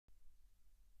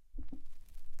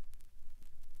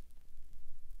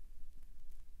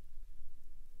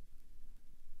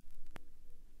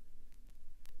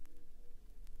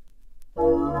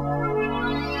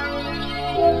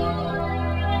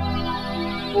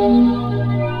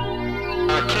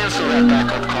Cancel that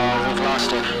backup call. We've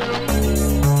lost it.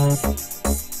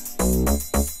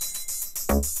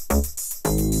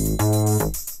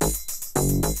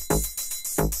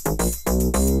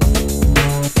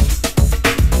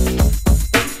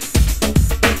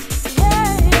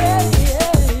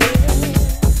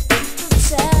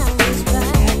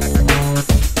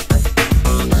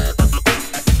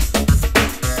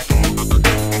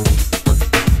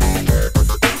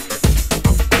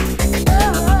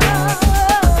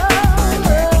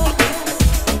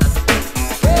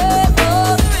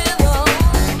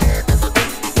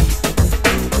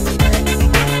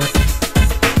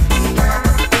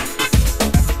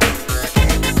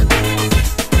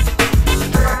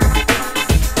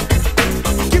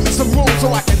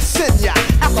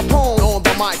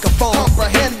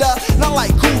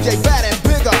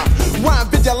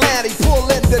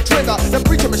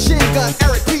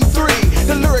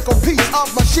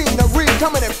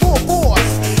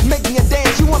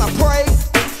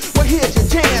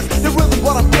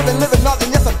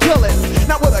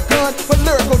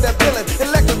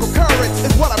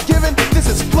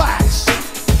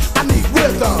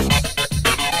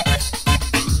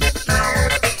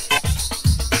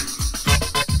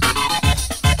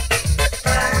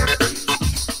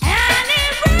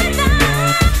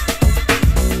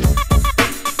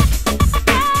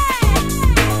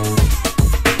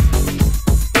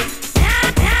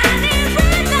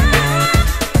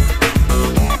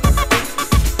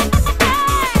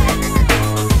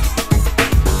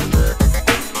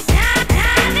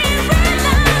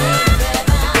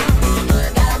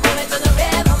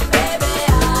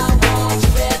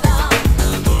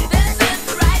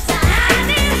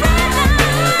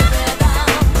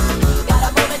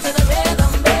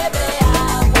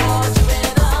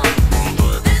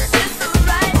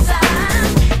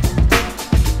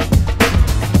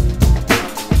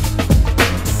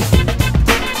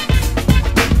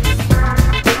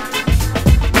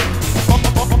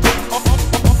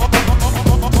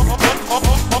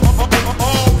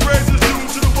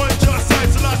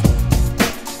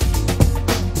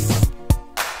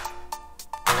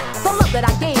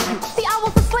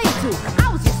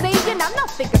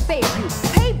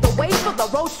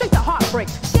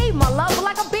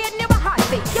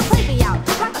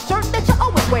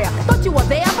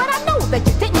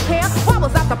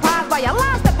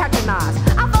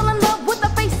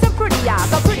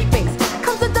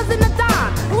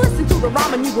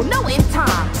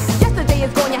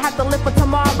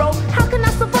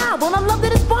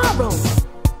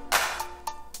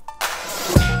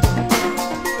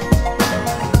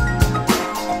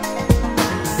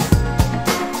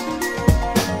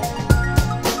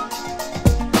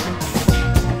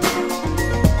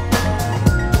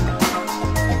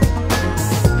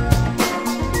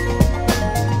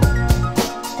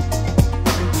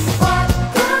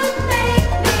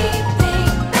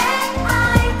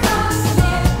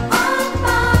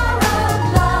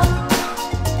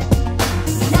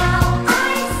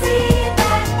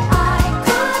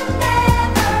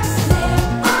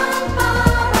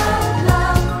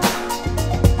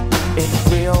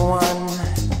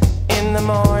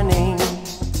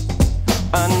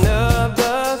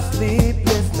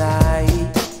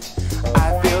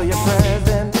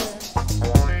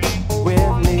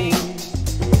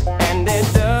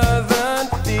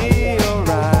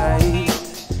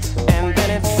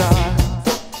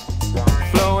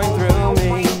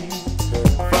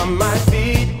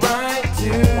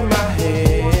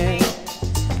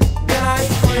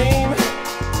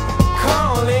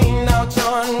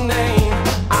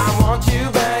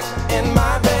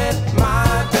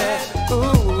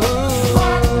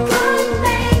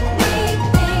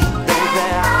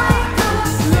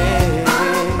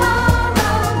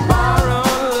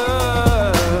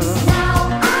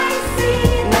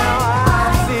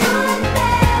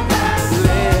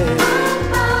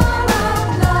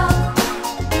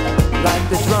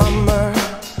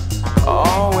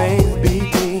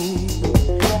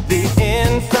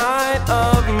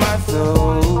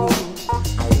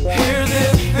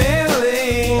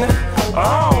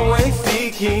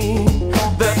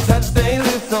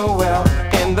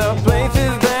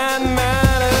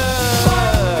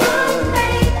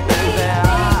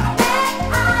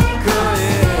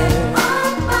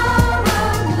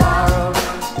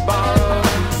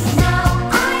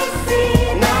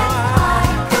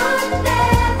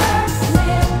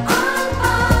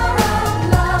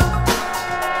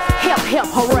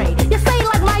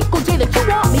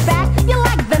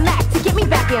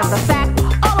 am the fact.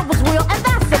 All of us real, and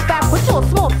that's the fact. But you're a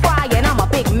small fry, and I'm a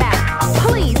Big Mac.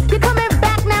 Please, you're coming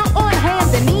back now on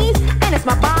hands and knees, and it's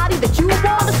my body.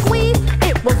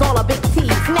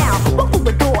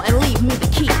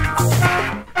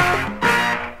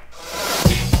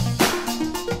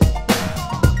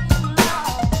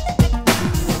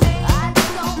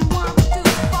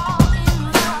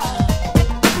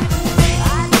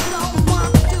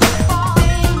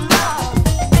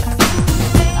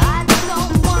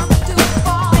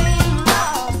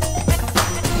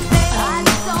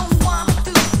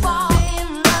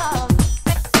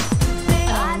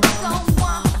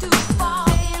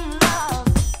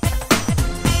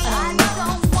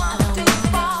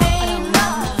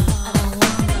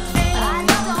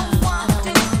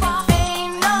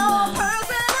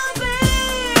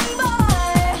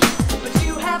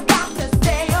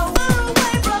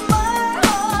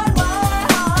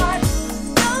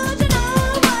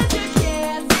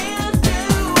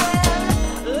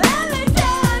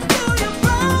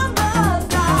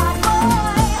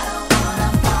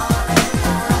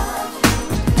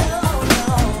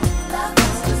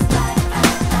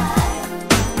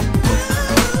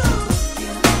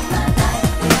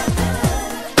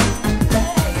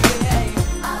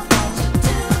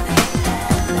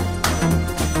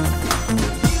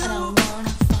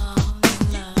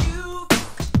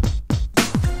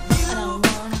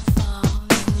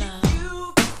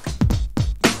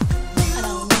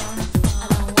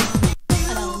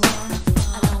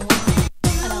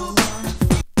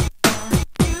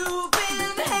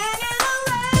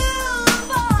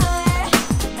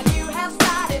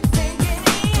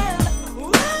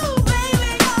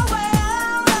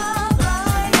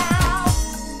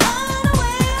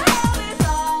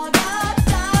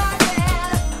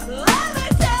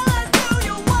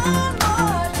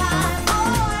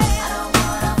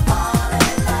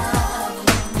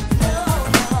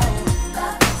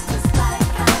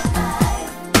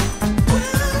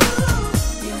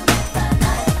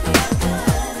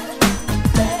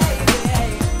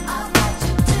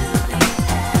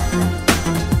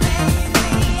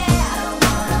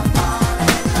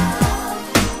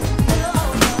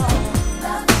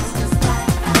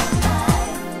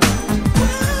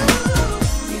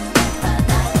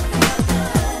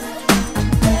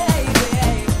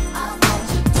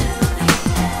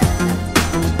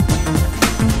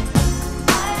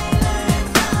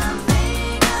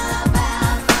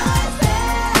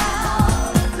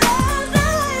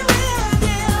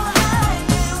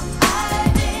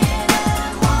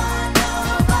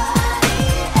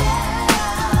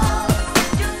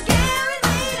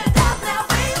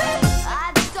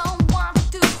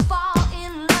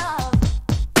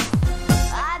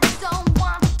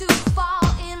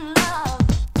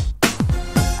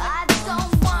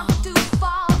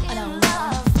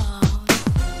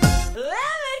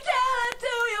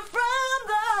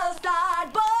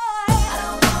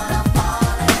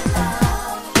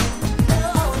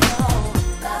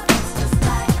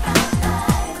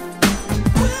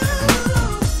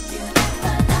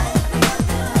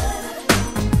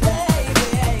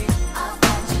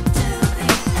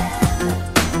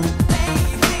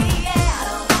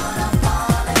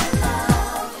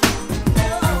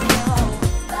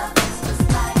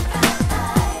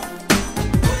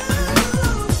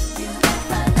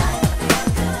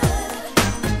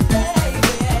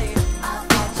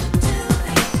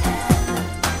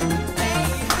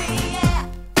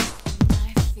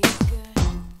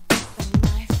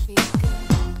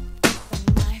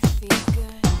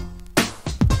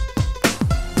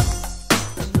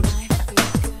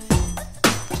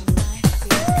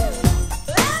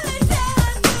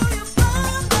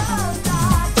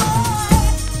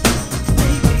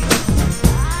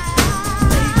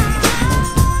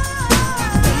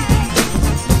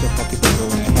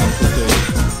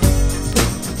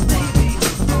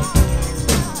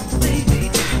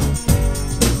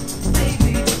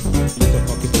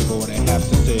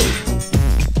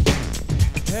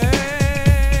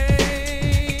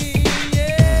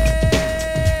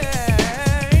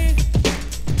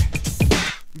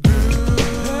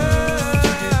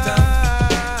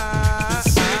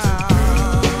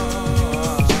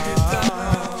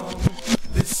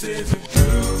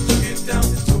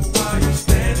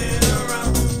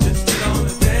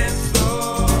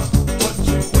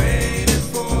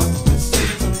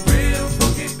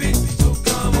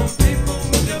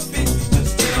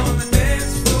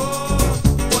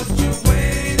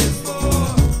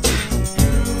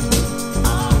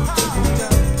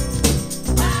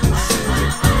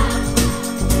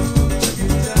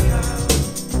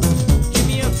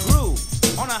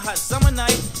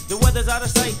 out of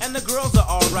sight and the girls are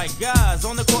alright. Guys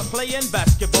on the court playing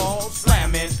basketball,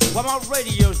 slamming while my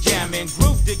radio's jamming.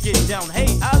 Groove to get down.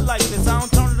 Hey, I like the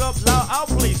sound. Turn it up loud. I'll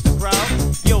please the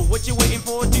crowd. Yo, what you waiting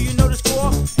for? Do you know the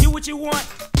score? Do what you want.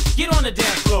 Get on the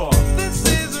dance floor. This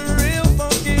is a real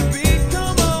funky beat.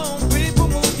 Come on, people,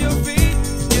 move your feet.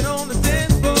 Get on the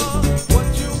dance floor. What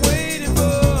you waiting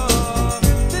for?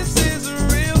 This is a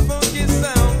real funky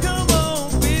sound. Come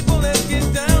on, people, let's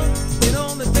get down. Get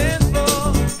on the dance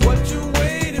floor. What you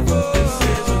waiting for? This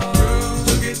is a groove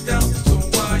to get down. So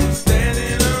while you're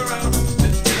standing around,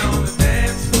 just get on the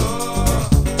dance floor.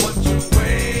 What you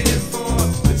waiting for?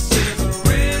 This is a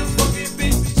real funky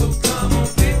beat. So come on,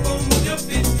 people, move your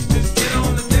feet. Just get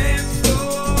on the dance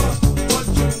floor. What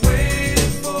you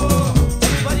waiting for?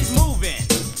 Everybody's moving,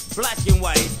 black and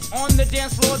white. On the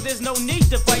dance floor, there's no need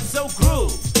to fight. So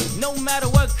groove, no matter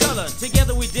what color.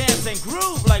 Together we dance and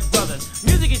groove like brothers.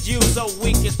 Music is used so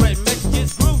we can spread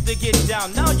messages. Groove to get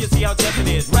down. Now you see how deaf it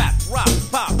is. Rap, rock,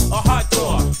 pop, or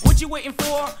hardcore. What you waiting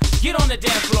for? Get on the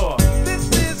dance floor. This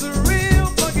is a real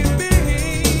fucking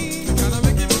beat. Gonna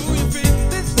make you move your feet.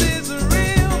 This is a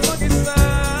real fucking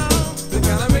sound. They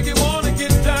gotta make you wanna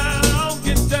get down,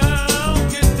 get down,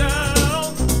 get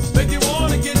down. Make you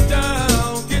wanna get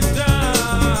down, get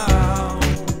down.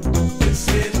 This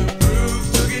is a groove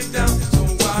to get down. So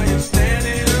while you're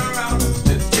standing around,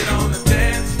 just get on the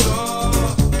dance floor.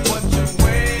 What you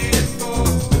waiting for?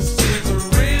 This is a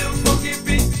real funky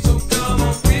beat. So come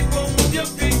on, people, move your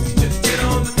feet. Just get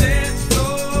on the dance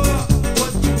floor.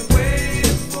 What you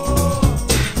waiting for?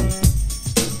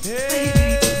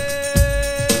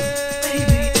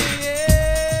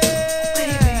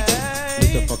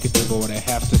 Let the fucking people what I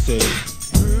have to say.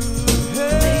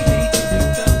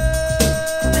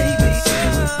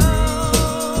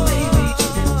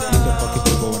 Let the fucking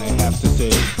people what I have to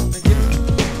say.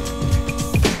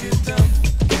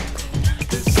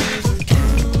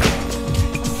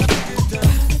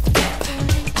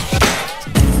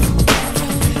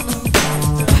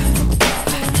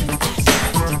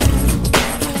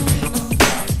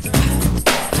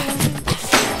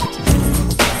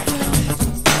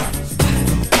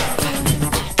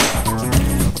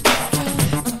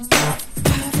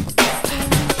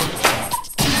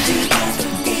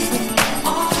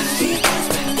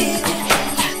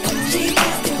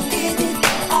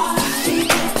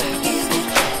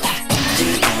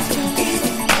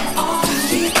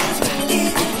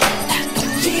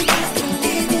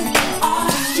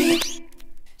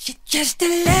 She just a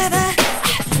lover,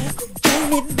 give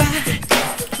me back.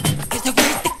 Is it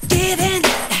worth the giving?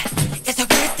 Is it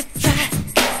worth the try?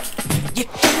 You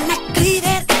cannot cleave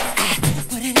it,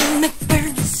 put it in the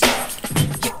furnace.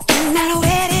 You cannot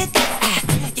wet it,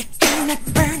 you cannot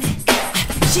burn it.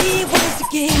 She wants to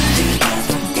give. She wants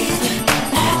to give it.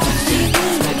 She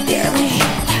wants to give me.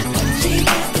 She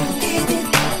wants to give it.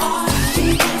 She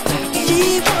wants to give it.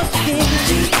 She wants to give it.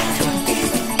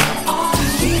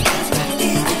 She wants to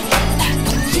give it.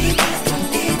 She wants to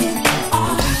give it. She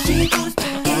wants to give it. She wants to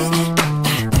give it.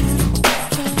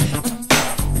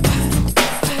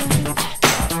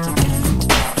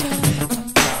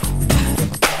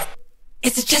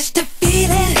 It's just a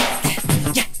feeling.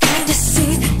 You kinda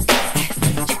see it.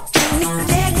 You can't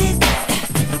let it.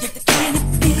 You can't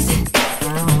abuse it.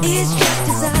 It's just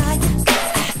desire.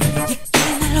 You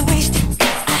cannot waste it.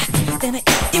 Then if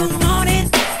you want it,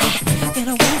 then I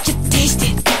want you to taste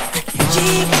it. She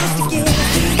wants to give it.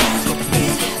 She wants to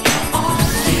give it.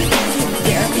 She wants to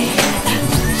give me. She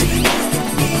wants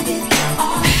to give it.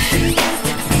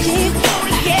 She wants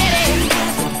to get it.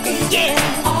 Yeah.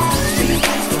 She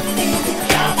wants to give it.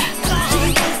 She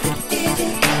wants to give it.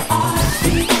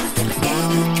 She wants to give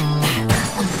it.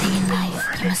 One thing in life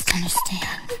you must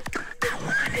understand.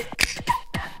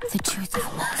 The truth of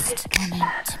lust, woman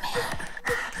to man.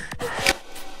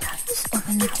 Just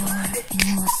open the door and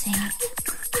you will see.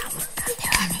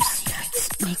 There are no secrets.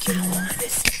 Make you move,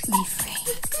 set me free.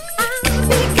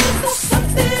 Because there's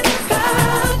something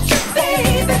about you,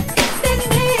 baby, that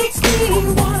makes me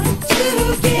want to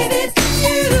give it to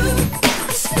you.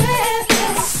 I swear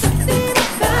there's something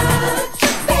about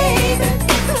you, baby.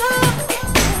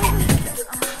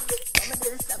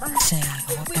 Say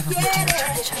whatever we do to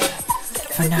each other.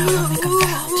 For now, I'll make a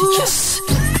vow to just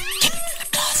keep it in the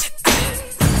closet.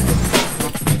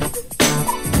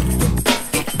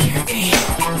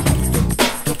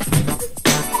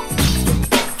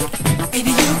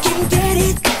 Baby, you can get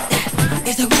it.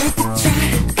 Is it worth the try?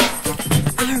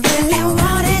 I really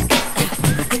want it,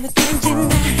 and we can't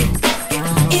deny it.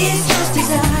 It's just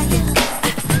desire.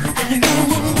 I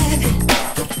really love it.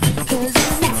 'Cause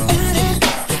it's not it.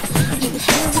 You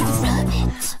have to rub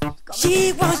it. She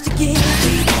wants to give.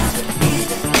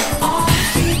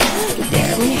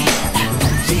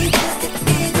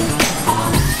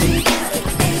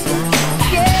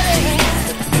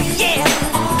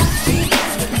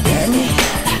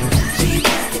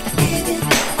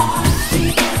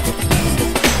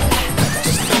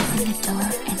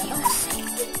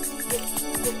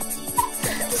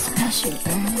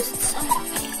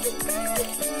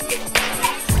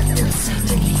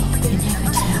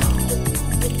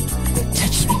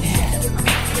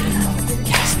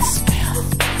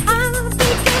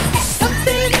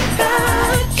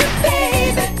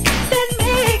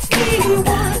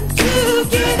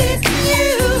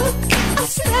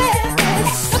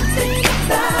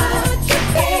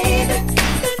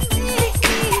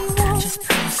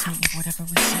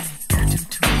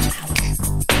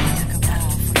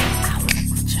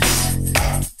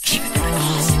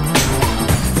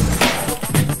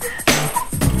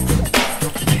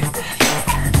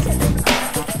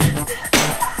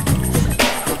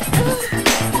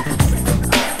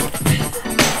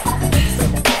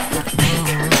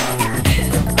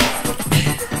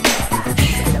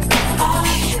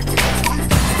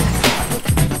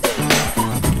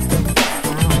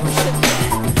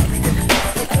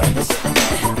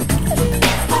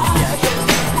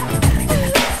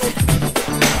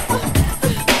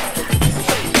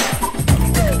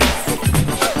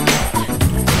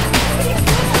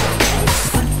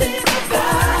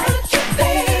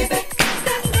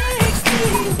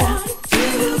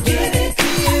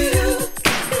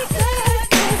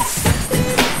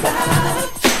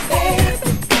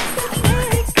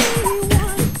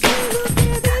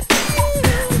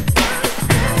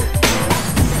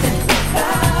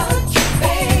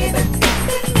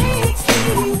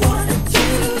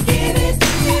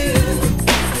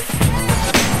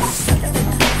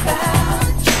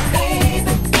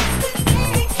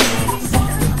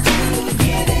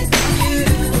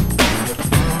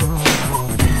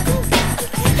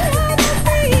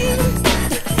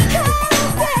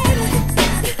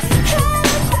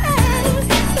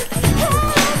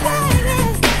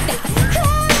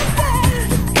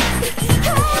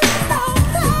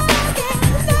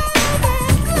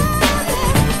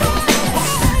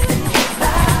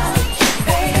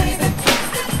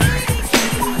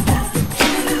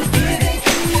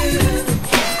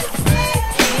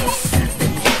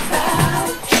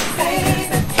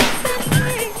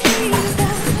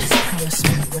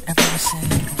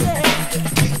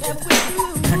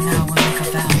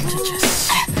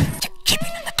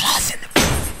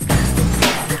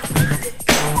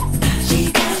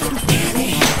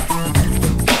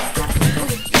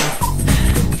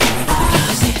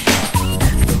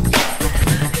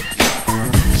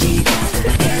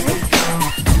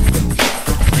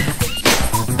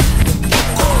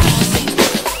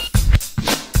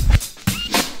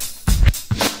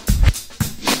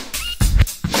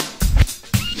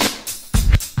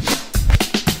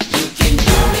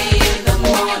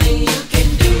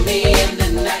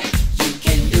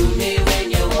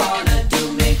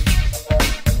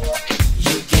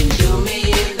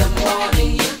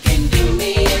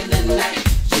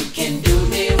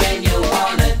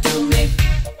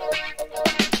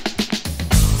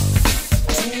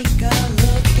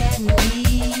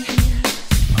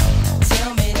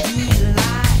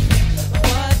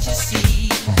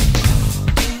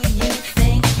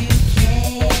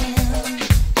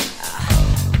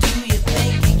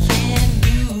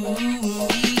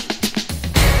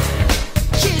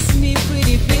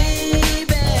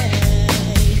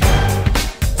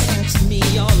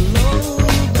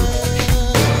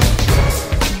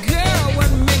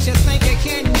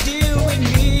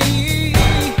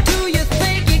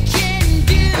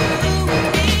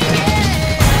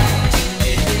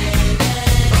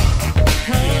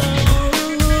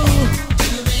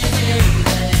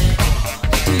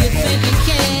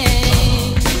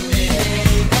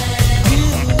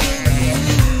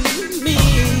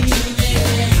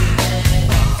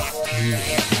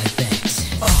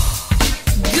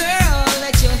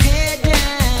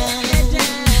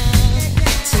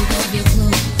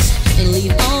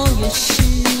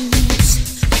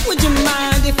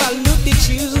 if I looked at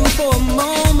you for a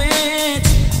moment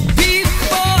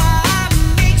before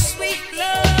I make sweet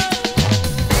love.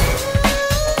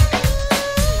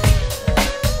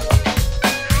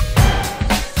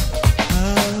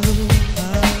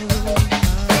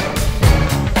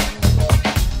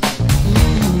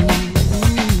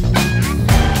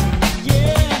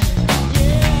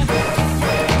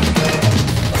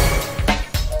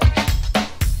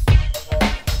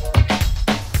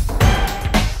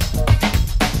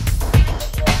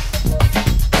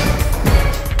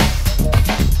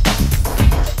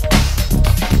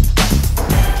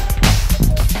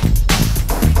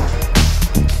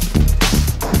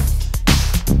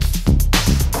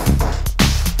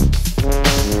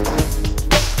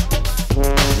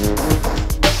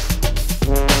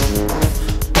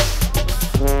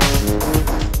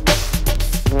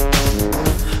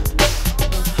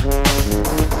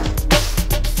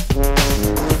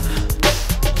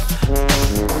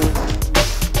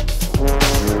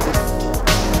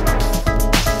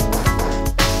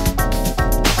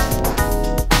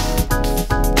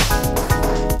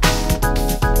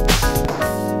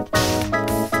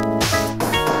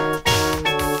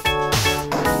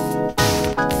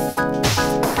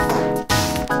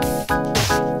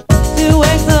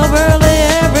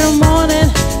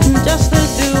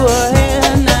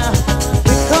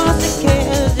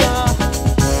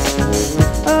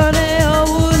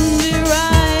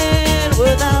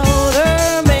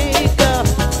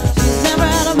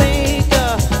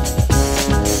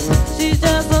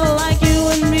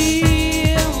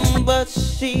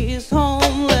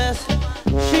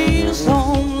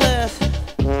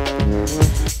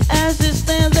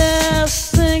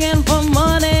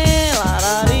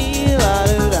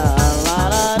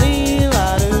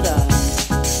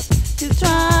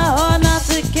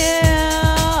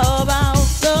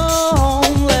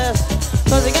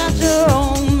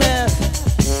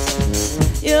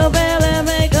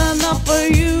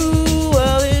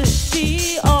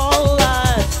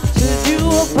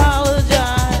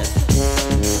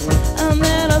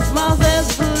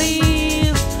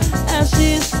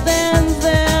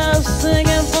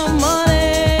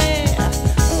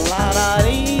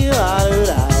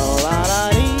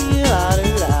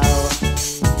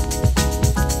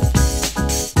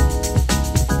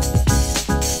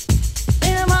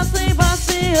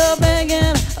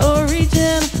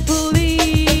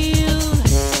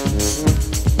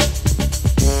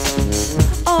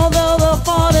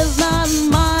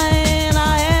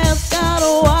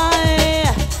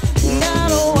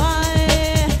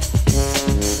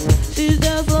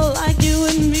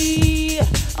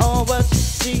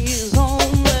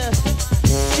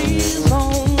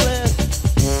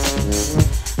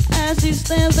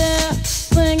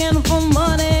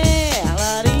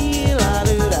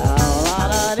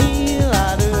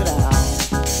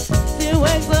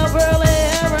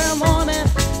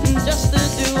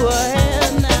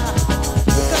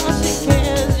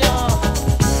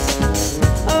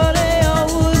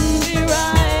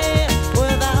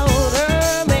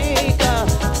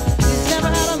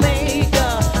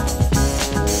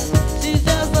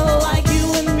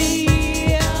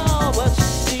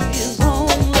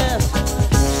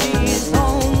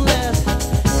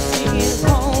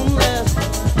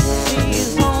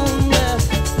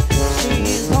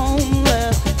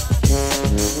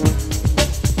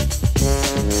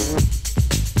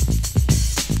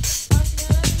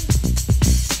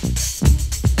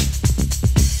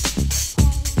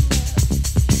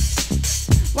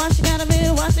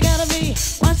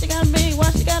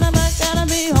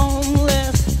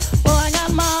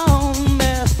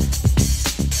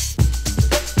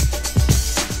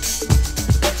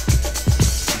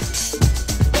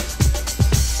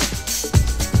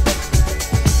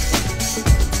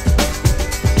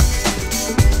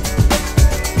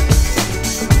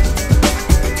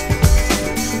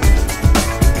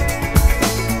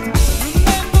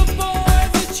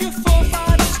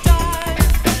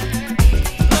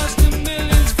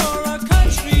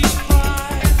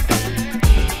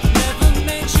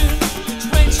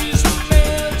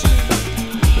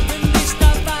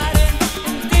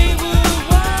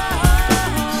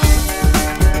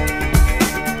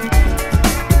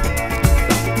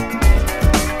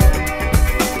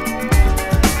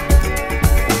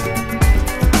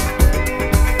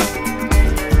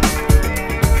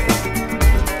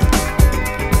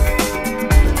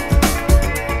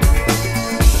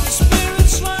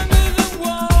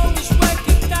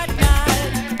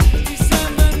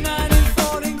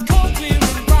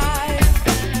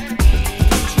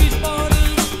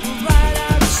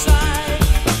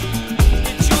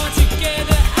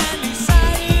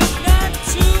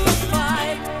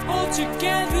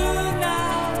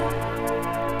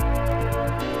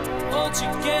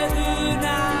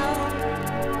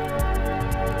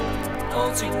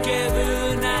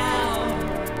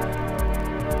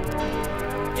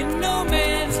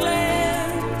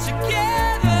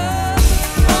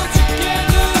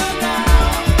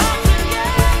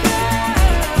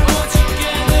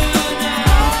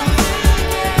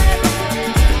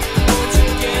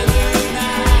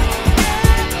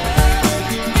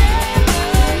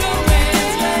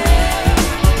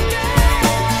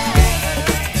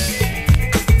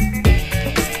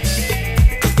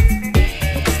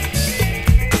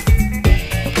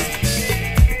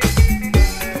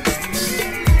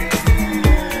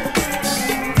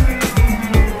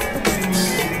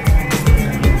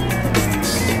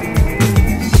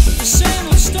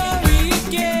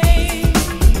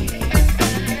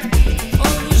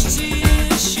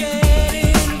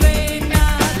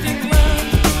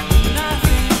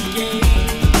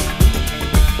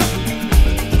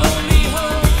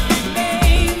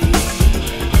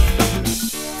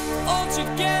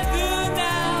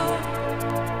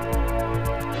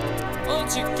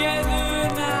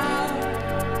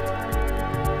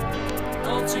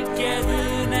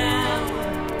 together now.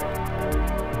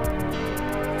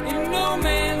 In no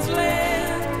man's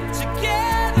land,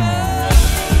 together.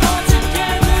 All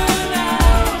together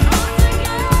now.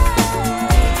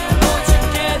 All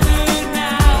together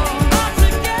now.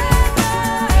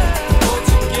 All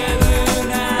together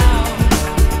now.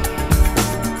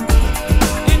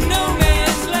 In no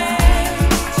man's land,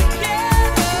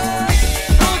 together.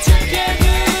 All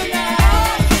together now.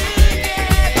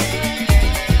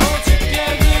 All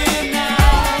together now.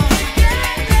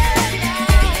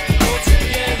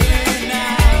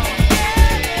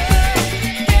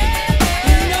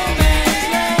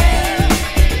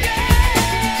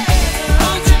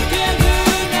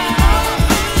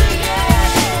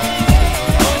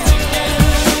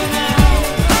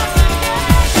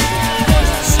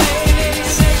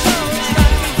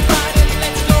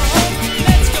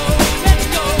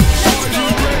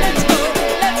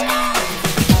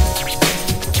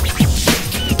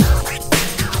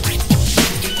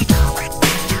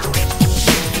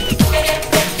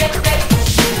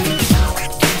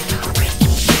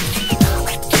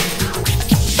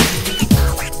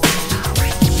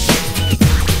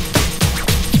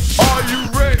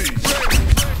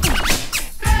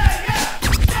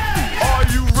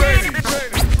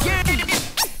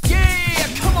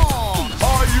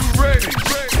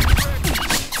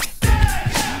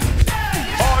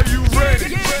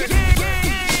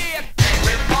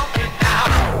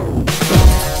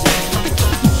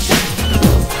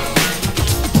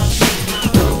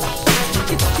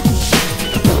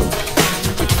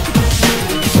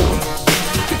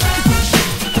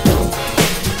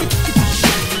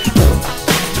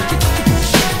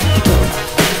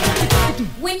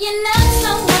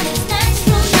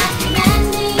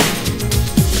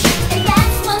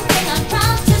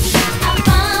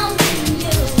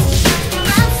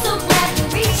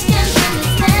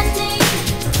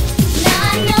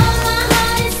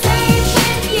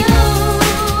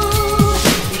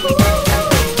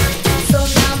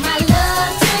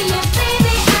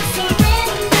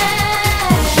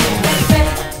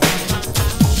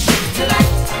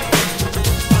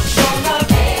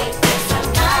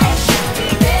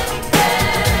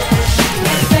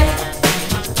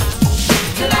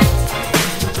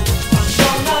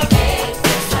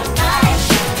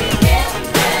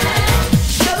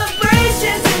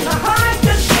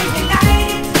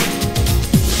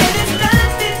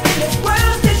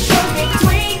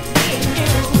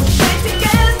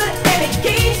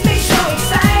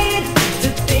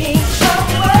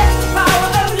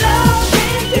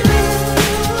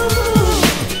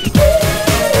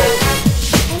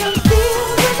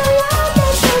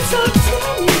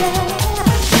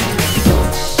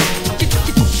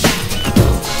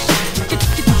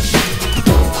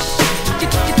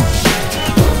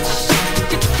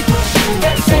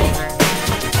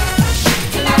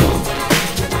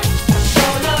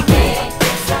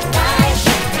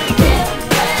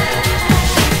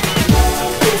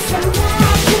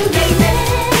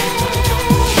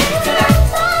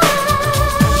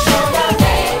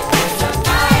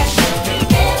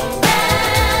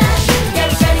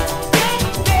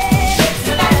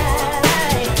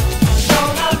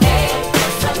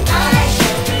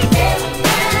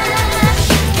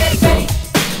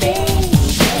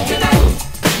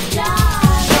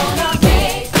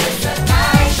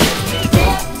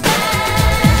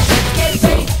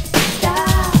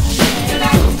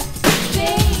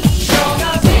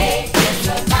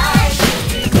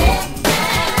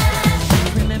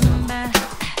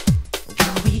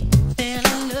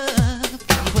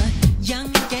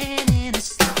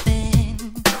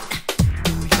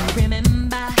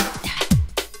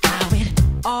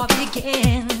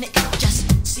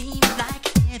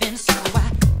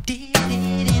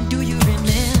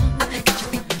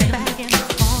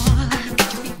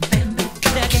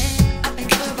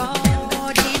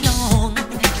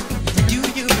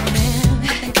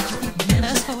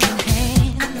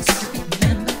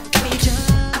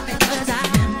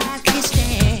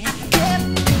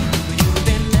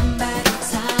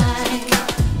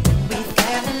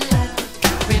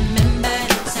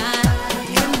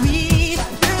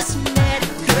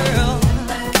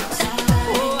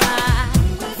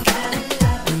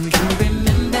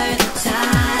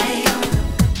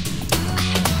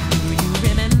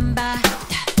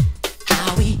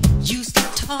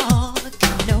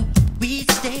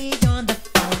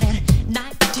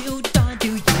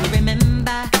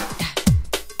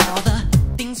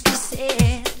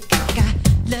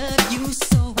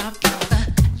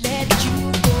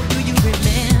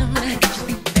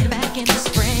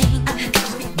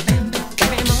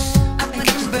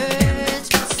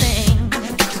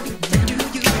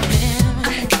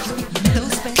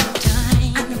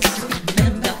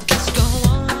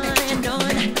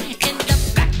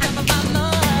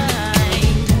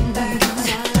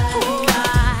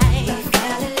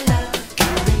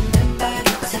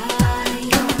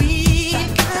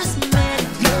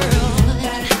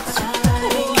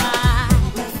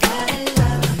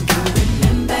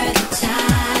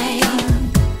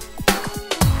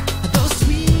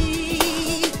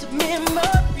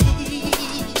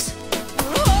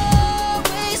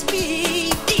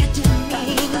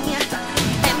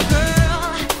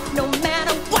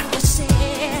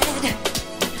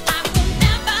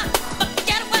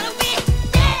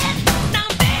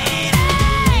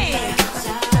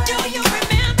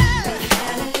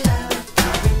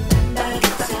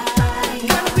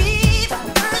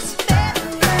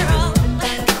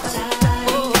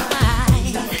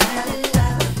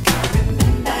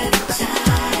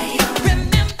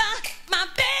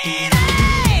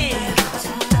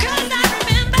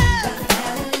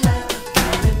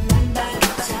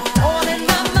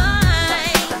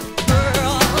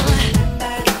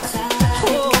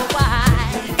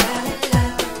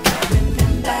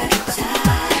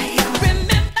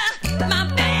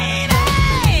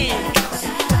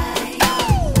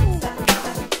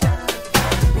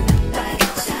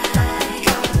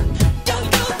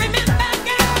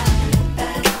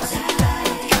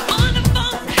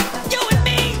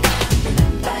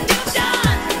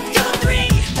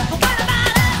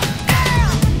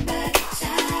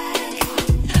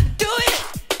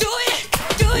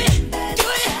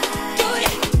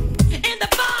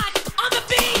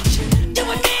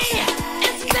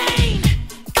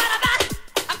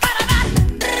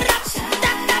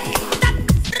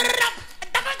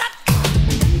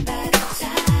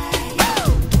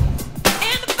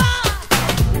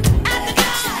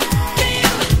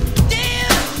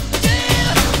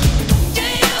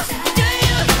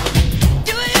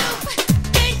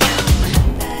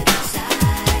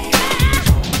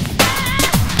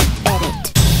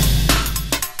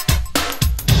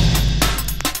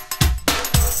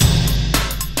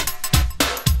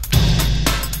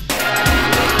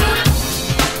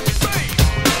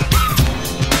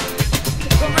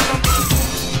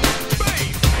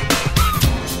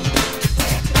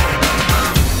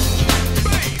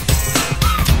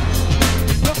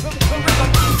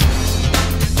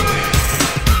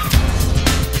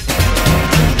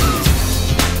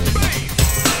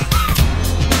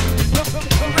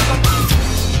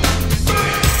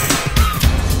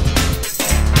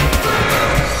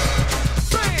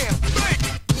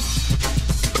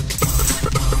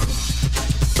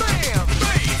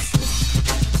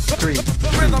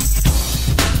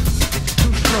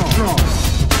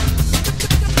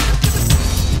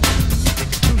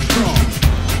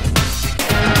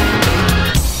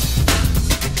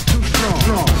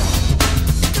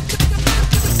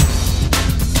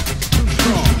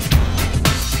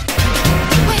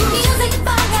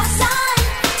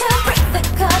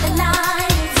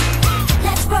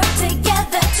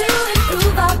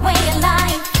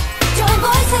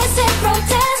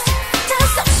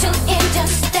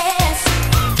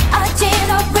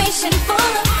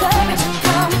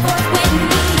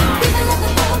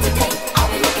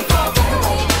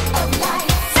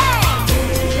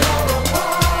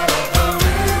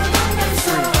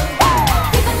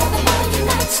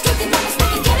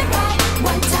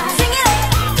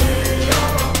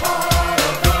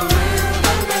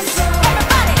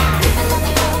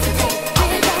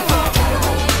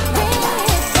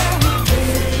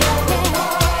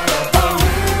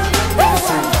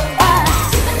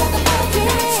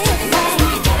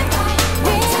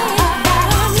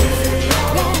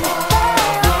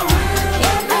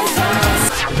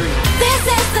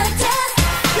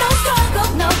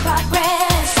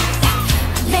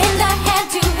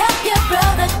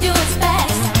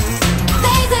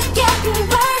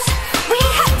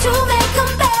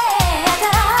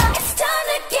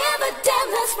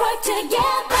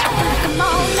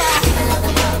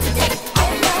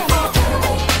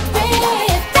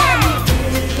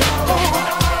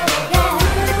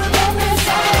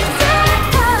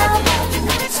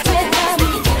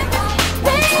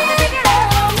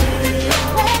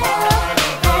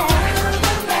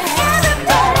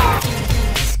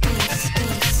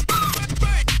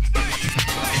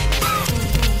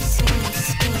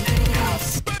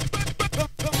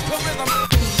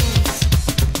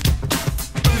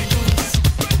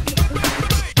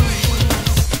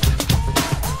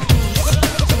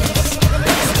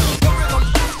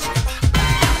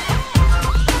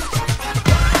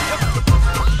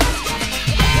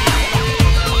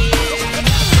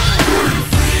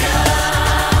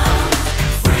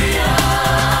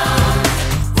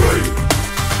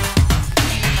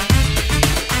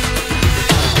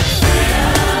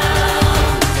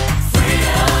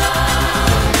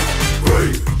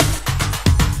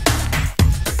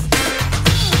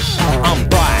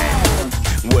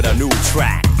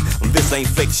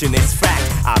 It's fact.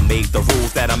 I made the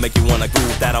rules that'll make you wanna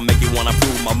groove, that'll make you wanna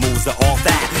prove my moves are all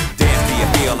that. Dance till you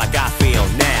feel like I feel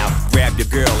now. Grab your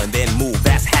girl and then move,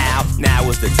 that's how. Now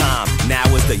is the time, now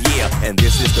is the year, and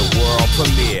this is the world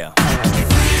premiere.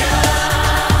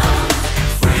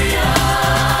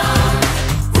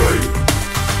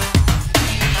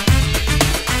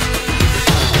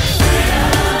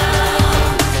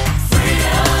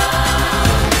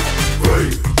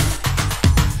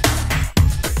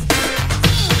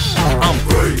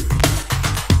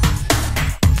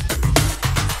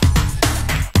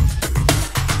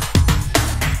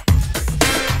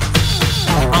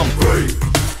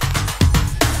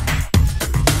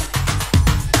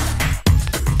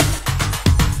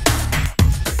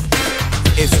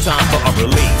 It's time for a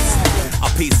release. A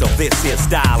piece of this here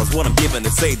style is what I'm giving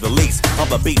to say the least. I'm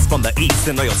the beast from the east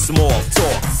and all your small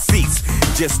talk cease.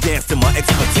 Just dance to my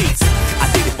expertise. I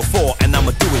did it before and I'ma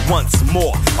do it once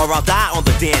more, or I'll die on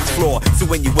the dance floor. So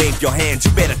when you wave your hands,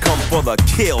 you better come for the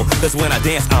kill. Cause when I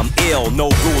dance, I'm ill.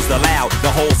 No rules allowed, the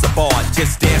holes are barred.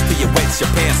 Just dance till you wet your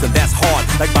pants and that's hard.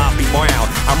 Like Bobby Brown,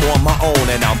 I'm on my own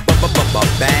and I'm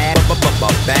bad,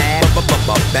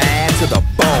 bad to the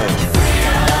bone.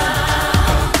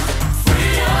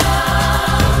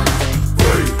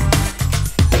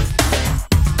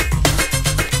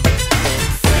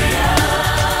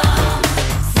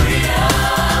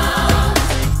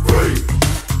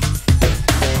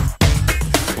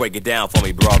 Break it down for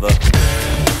me, brother.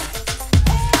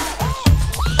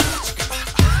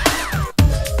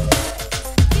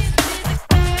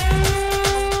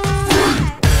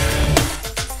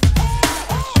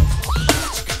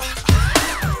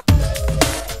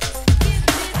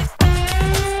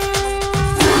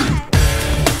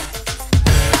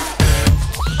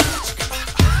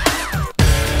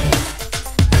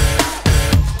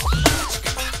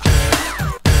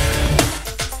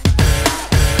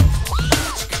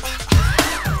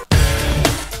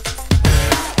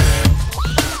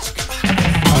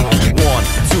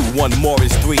 One more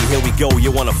is three, here we go,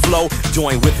 you wanna flow?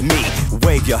 Join with me,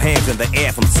 wave your hands in the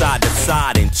air from side to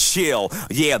side and chill.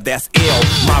 Yeah, that's ill,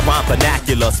 my rhyme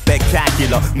vernacular,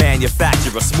 spectacular,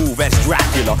 manufacturer, smooth as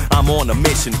Dracula. I'm on a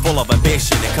mission, full of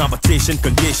ambition and competition,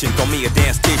 condition, call me a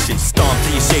dance station. Stomp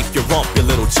till you shake your rump, you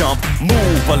little chump.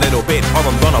 Move a little bit or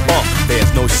I'm gonna bump.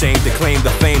 There's no shame to claim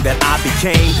the fame that I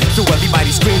became, so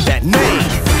everybody scream that name.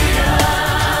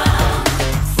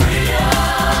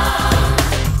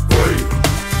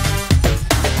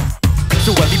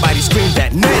 So everybody scream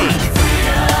that name.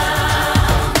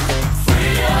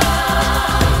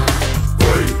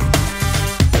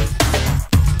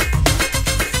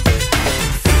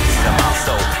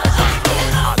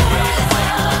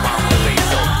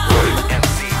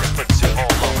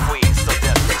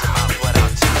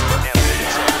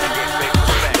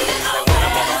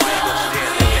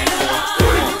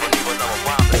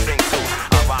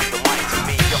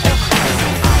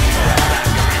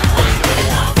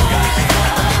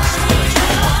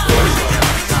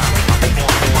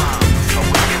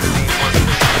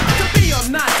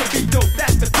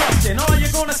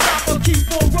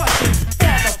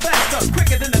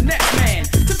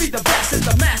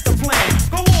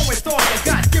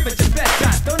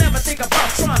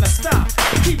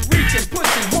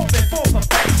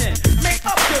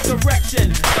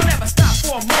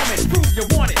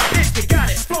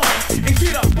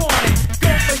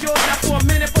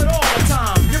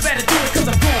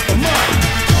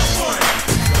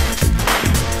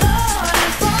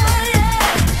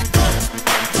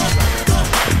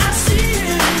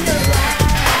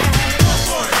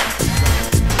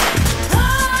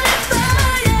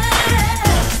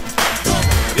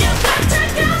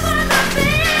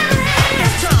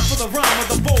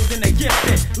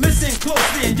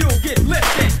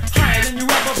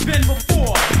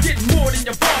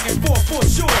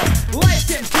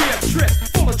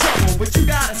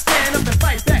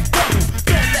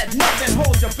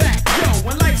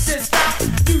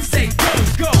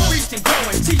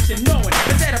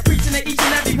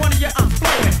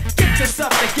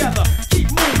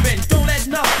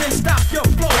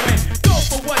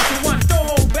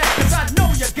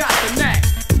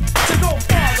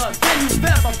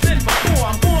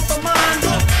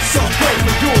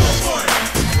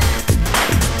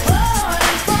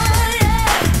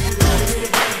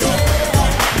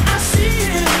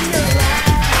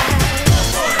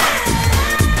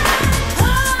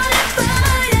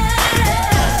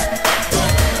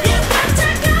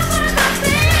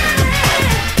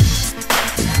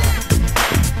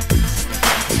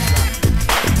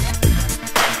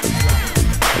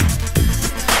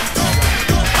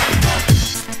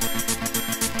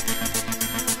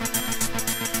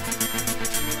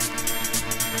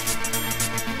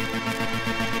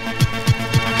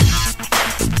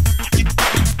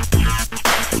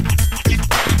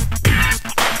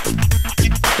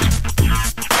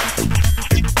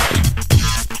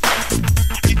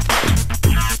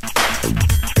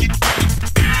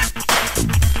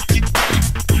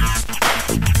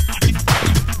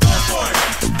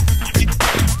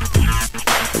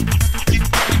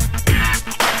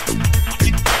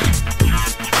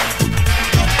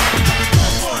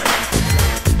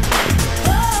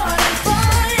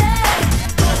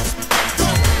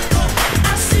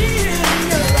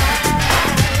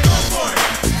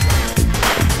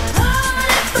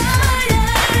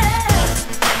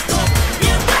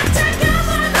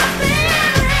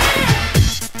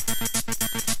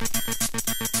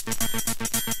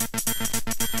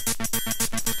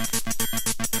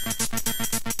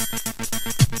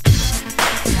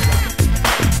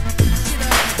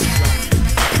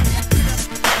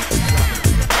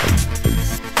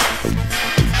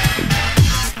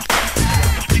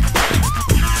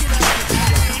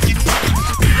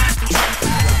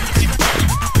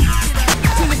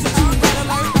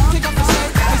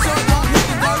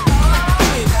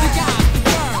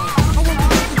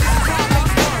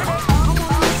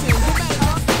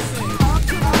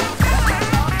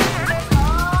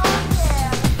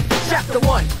 the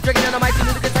one. Drinking on the mic, you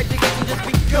knew the good type to get you just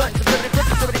begun. So pretty flip,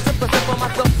 so pretty simple, step on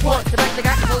myself one. To back the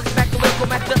guy, close back the lyrical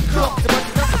match the cook. To bunch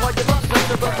of stuff, while you look, let's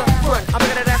the front. I'm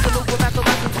gonna dance the loop with that, so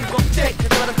that's what you gon' take.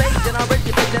 That's what I'm saying, then I'll break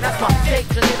your face, and that's my take.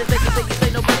 Just need to take it, you say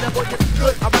no good, that boy is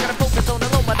good. I'm gonna focus on the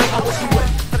low, my thing, I wish you would.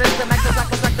 But it's the max, the sack,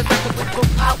 the we go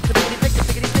out. To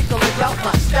tickety, so let's out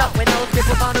my stout. When those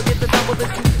people found to get the double, the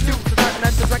two. So starting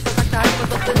at the track, the hype for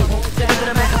something new. Send it to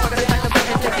the man, I'm gonna take the back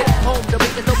and take it home. The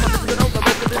week is over, this is over,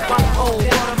 this is my own.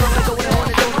 Wanna run, go in on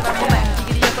it, don't I'm back.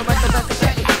 Tickety, up, the right, the back, the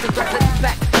check, the track, the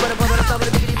back. But I'm gonna stop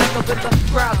the tickety, make up in the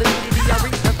crowd. The tickety, I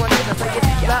reach, that's why I say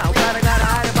it loud. Gotta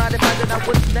hide about it, find out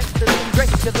what's next to the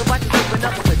drink. Cause the watch is open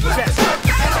up with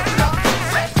chest.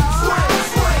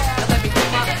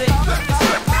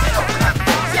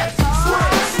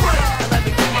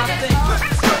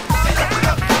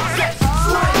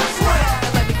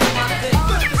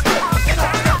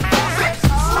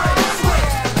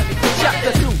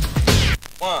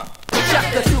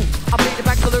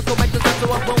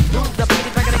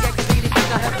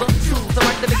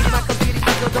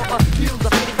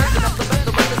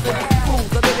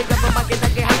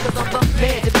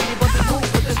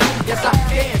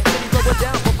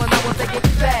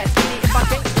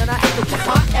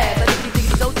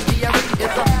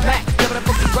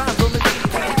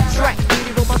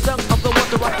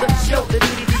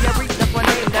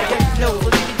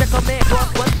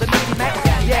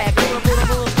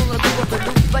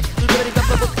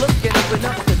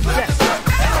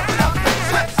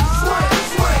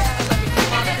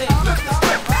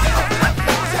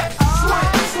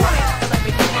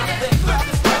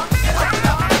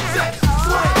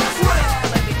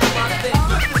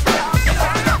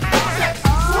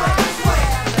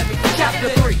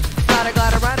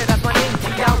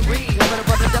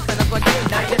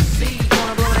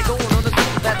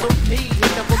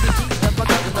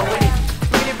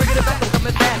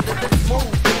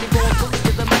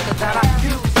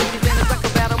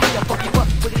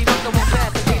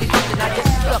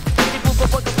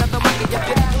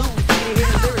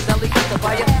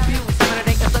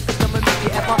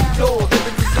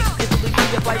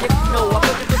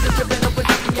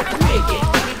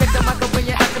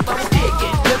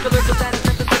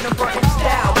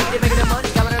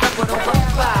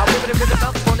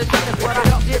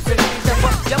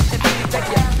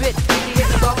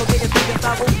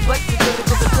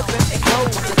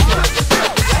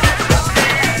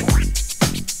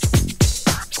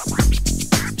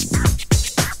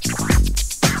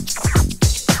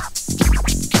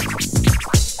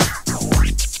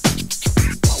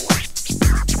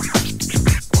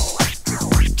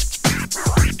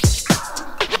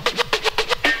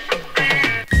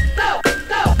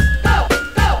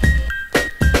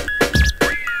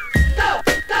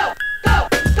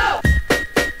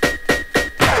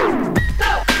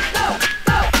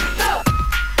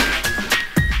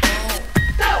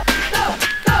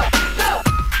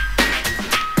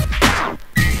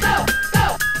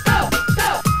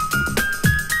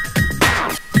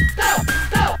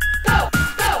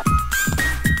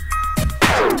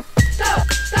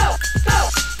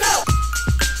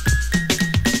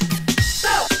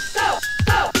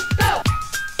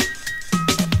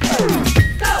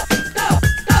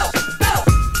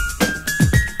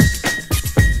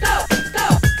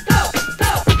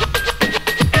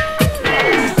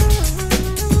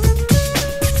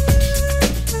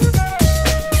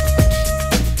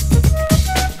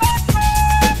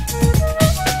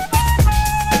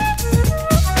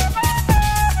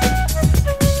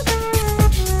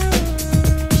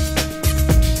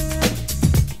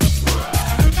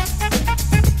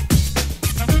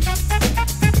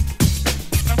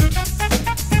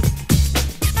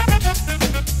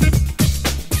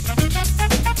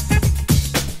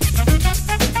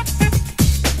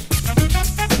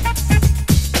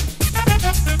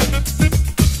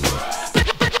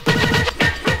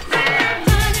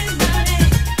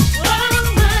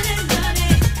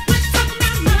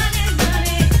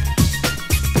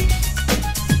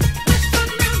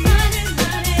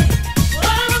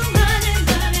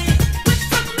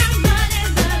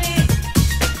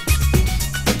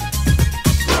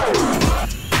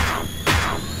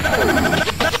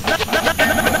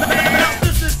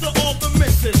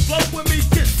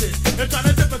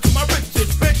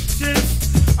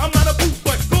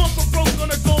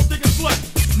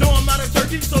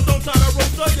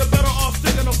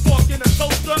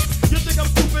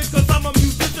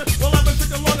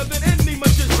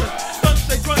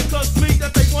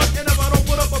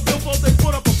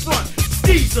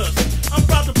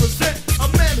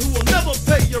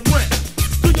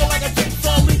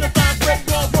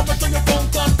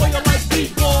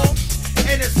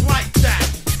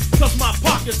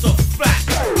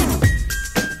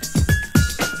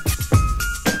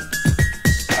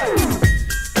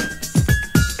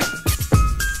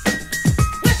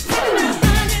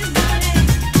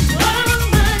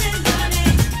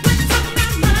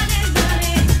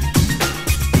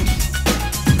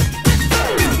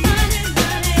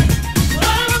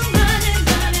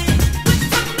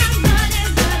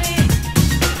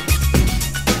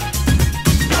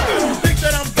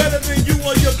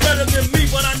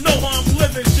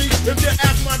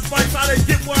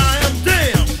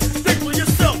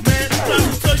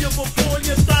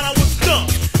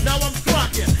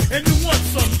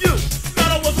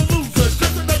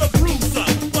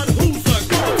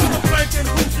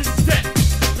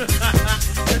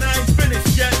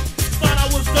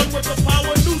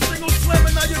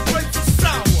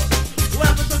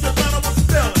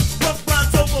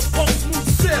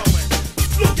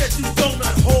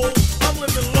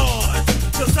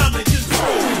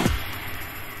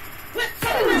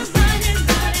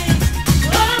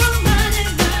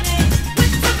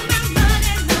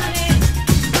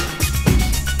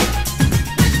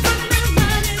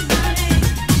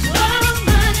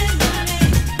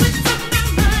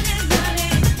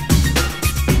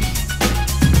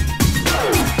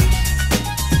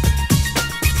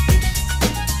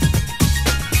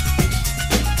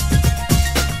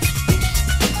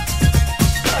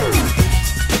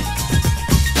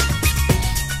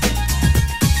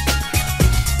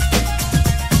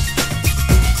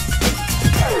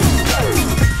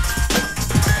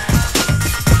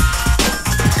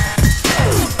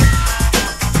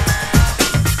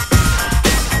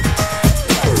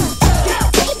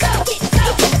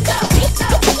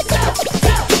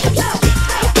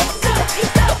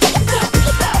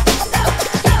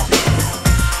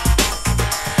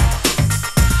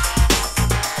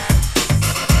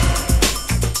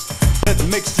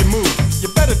 makes you move. You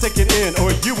better take it in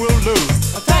or you will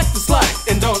lose. Attack the slack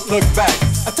and don't look back.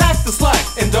 Attack the slack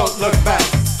and don't look back.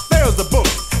 There's a book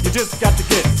you just got to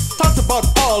get. Talks about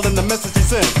all in the message he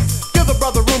sent. Give the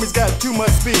brother room, he's got too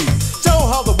much speed. Show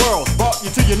how the world's brought you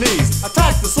to your knees.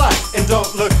 Attack the slack and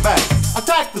don't look back.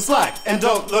 Attack the slack and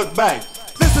don't look back.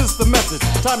 This is the message,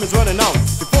 time is running out.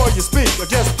 Before you speak or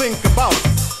just think about it,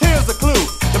 here's a clue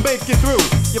to make you through.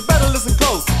 You better listen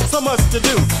close, so much to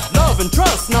do. Love and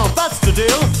trust, now that's the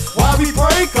deal. Why we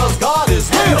pray? Cause God is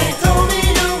real. And they told me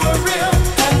you were real,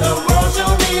 and the world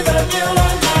showed me the deal.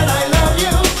 And that I love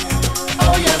you,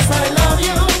 oh yes I love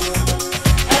you.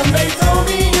 And they told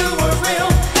me you were real,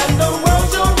 and the world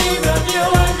showed me the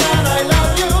deal. And that I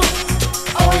love you,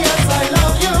 oh yes I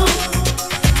love you.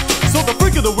 So the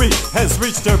freak of the week has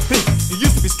reached her peak. You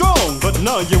used to be strong, but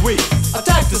now you're weak.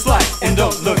 Attack the slack and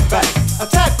don't look back.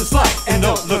 Attack the slack and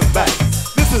don't look back.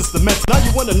 This is the mess. Now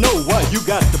you wanna know why you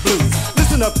got the blues.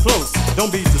 Listen up close,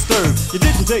 don't be disturbed. You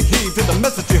didn't take heed to the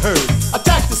message you heard.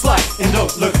 Attack the slack and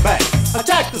don't look back.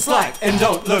 Attack the slack and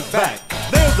don't look back.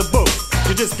 There's a book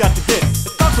you just got to get.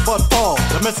 It talks about all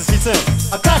the message he sent.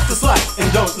 Attack the slack and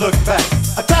don't look back.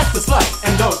 Attack the slack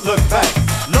and don't look back.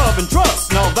 Love and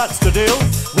trust, now that's the deal.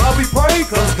 Why we pray?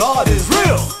 Cause God is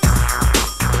real.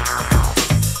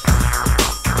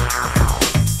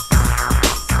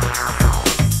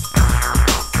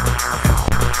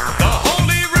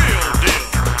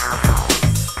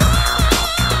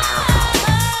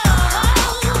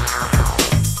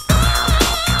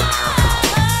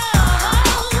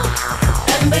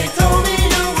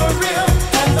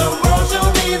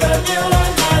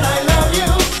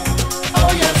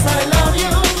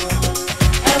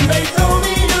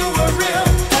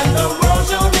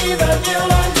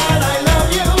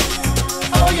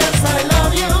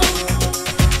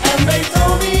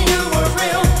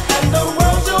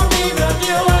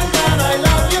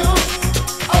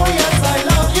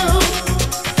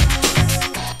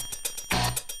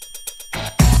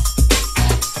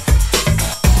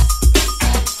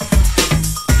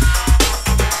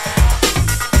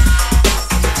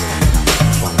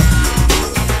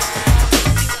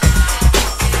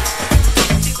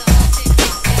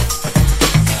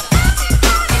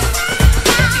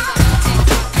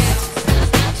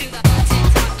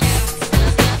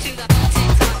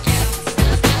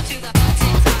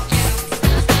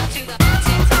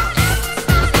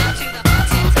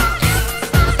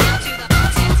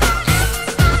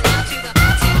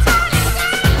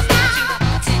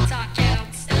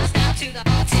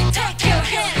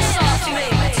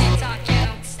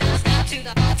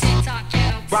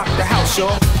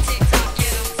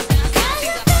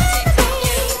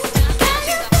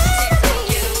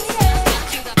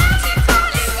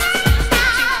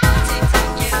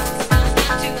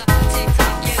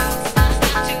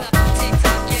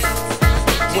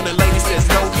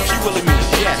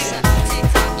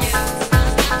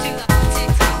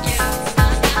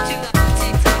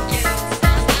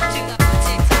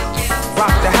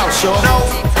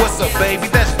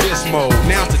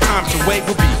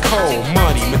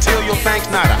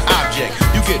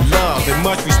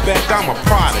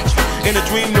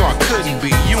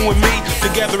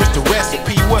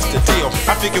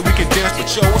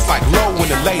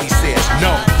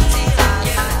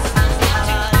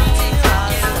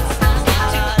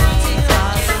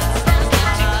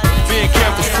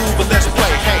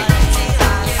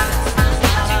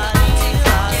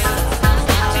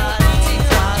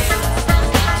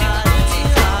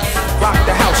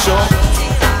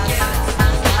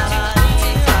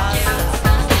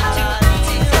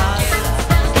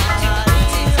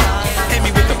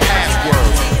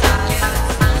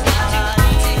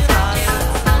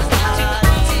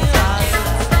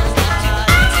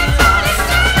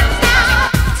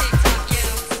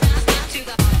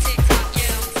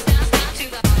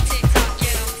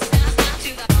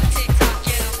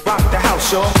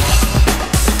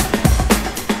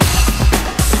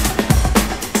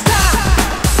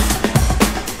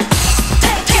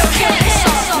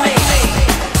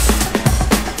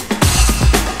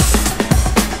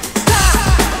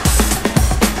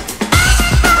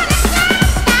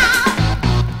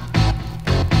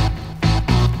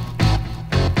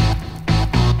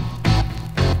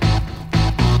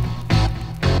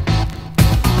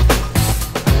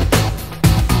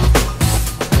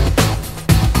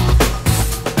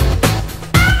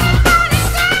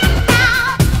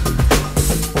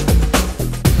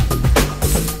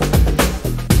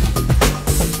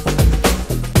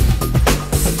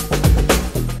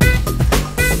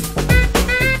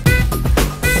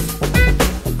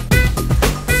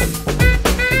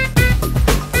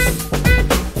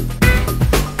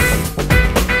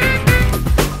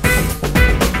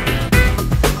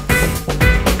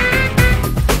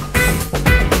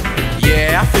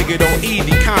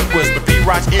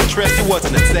 Roc's interest, it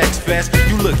wasn't a sex fest.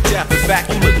 You look deaf, in fact,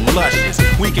 you look luscious.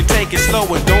 We can take it slow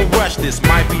and don't rush, this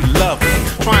might be lovely.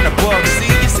 Trying to bug,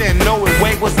 see, you said no and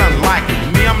wait was unlikely.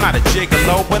 Me, I'm not a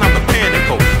gigolo, but I'm the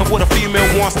pinnacle of what a female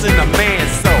wants in a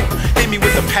man's soul. Hit me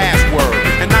with the password,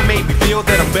 and I made me feel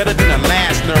that I'm better than the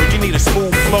last nerd. You need a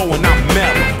smooth flow and I'm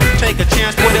mellow. Take a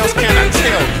chance, what else can I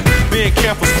tell you? Being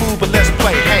careful's cool, but let's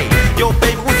play. Hey, yo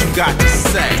baby, what you got to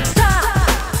say?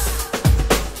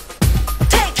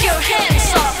 Take your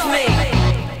hands off me.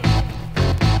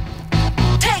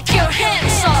 Take your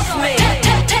hands off me.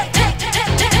 Take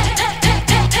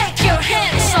your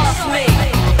hands off me.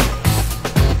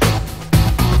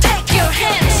 Take your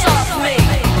hands off me.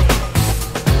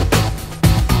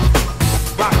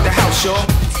 Rock the house, y'all.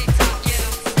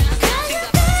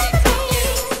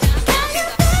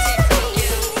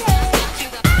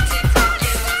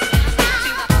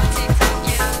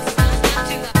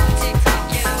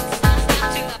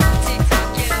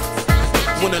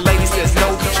 When a lady says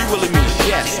no, she really means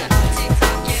yes.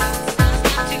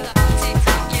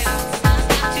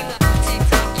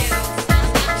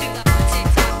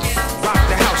 Rock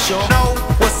the house, y'all. No,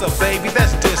 what's up, baby?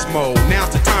 That's Dismo. Now's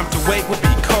the time to wait, would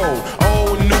be cold.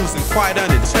 Old news and quite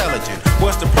unintelligent.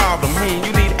 What's the problem?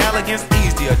 You need elegance?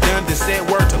 Easier done than said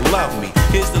word to love me.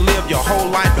 Is to live your whole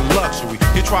life in luxury.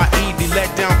 You try easy,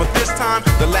 let down, but this time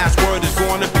the last word is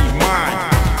going to be mine.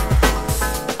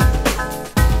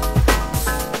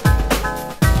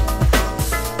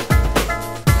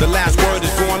 The last word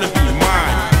is going to be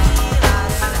mine.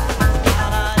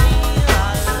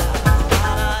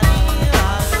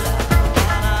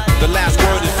 The last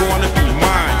word is going to be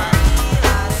mine.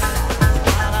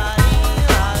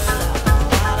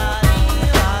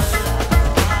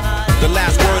 The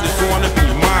last word is going to be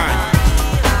mine.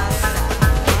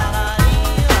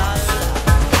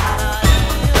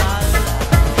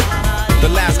 The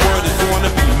last word is going to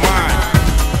be mine.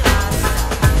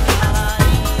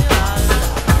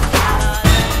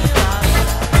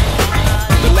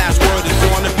 The last word is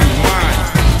going to be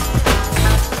mine.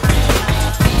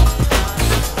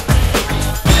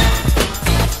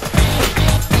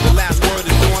 The last word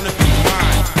is going to be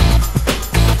mine.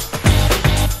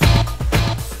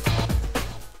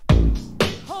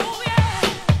 Oh yeah,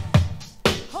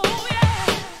 oh yeah.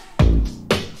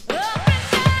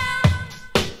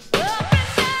 Up and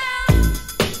down,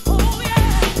 oh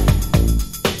yeah,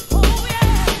 oh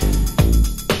yeah.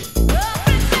 Up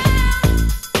and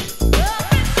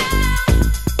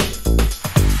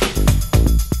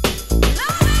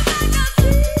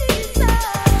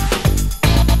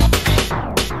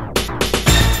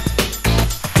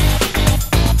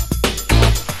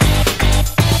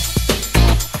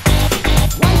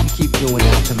Why you keep doing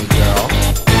this to me, girl?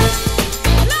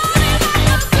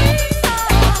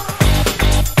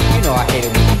 You know I hate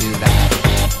it when you do that.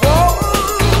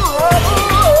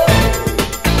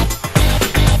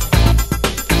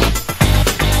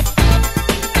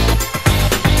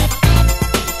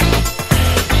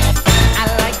 I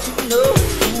like to know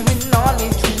what's going on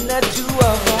between the two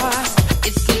of us.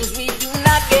 It seems we do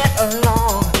not get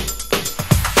along.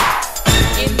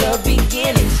 In the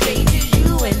beginning stages,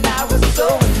 you and I were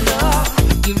so in love.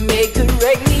 You may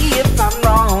correct me if I'm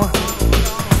wrong.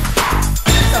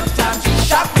 Sometimes you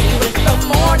shock me with the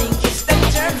morning kiss that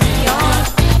turns me on.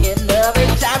 And other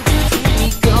times you treat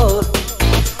me cold.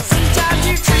 Sometimes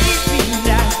you treat me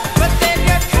nice, but then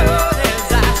you're cold as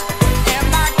ice. What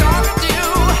am I gonna do?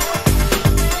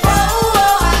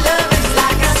 Oh, our love is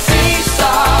like a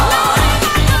seesaw.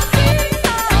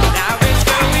 Now it's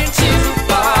going too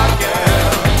far,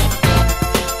 girl.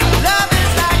 Our love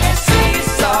is like a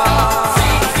seesaw.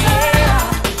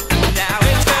 Now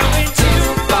it's going too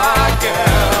far,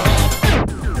 girl.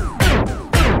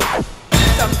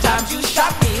 Sometimes you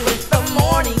shock me with the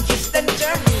morning kiss that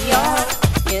turn me on.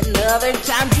 And other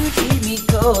times you treat me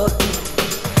cold.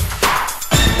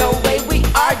 The way we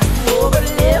argue over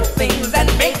little things that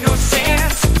make no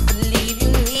sense. Believe you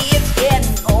me, it's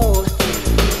getting old.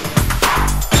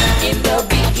 In the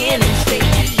beginning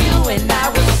stages, you and I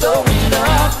were so in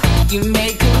love. You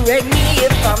may correct me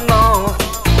if I'm wrong.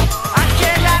 I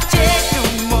cannot take no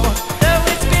more, though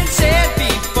it's been said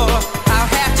before. I'll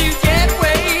have to get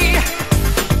away.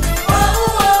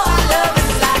 Oh, our love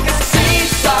is like a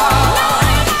seesaw.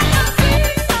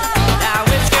 Now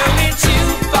it's going too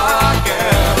far,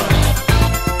 girl.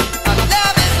 Our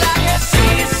love is like a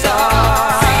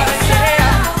seesaw.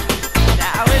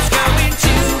 Now it's going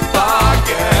too far,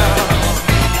 girl.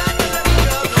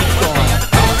 It keeps going up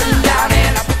and down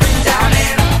and up and down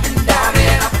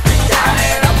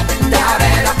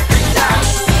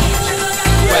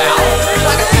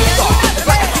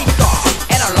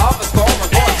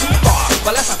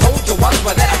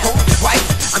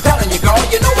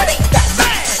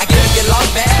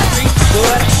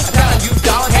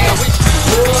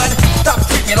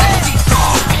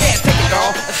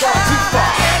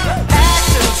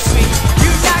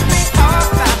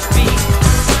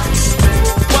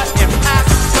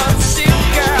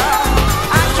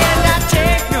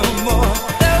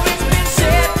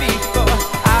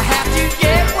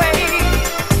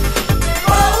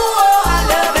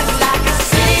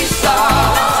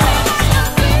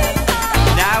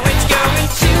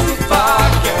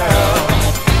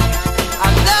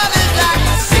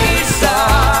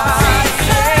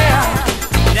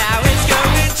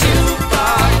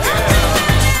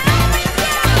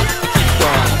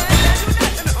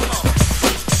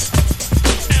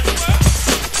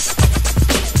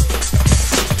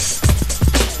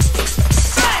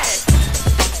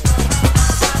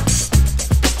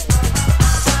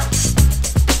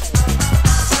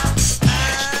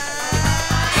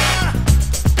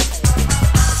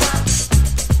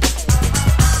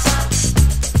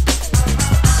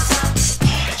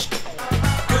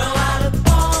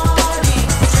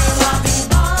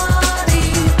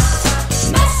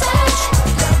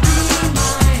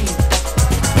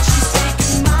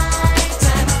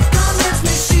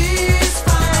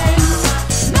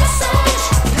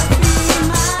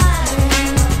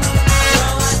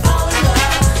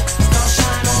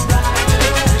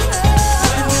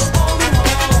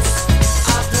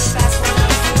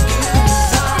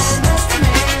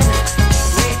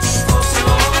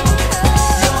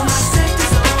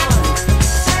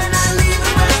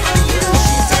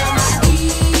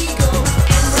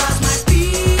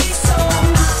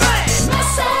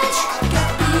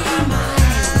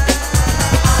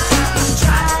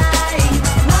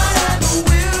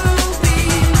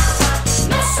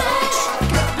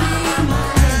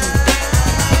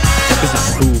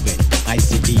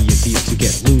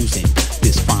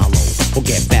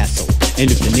get facile. And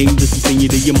if the name doesn't sing you,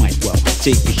 then you might well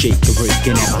take a shake, a break,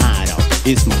 and never hide out.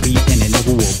 It's my beat and it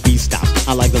never will be stopped.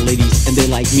 I like the ladies and they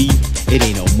like me. It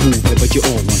ain't no movement, but you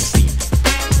all wanna see.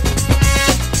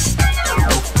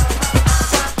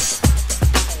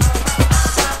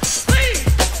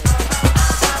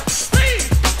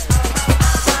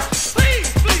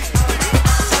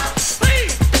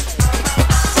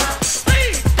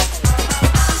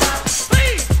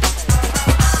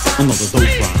 Another dope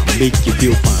rhyme, make you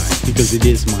feel fine, because it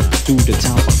is mine. To the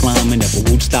top I climb and never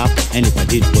would stop. And if I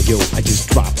did, well yo, I just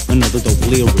drop another dope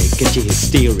lyric, get you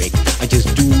hysteric. I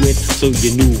just do it so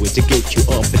you knew it, to get you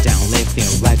up and down, left and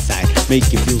right side,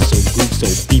 make you feel so good, so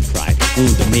be pride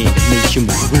on the man that makes you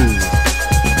move.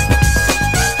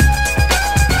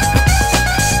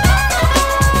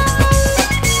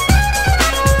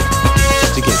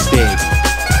 To get steady.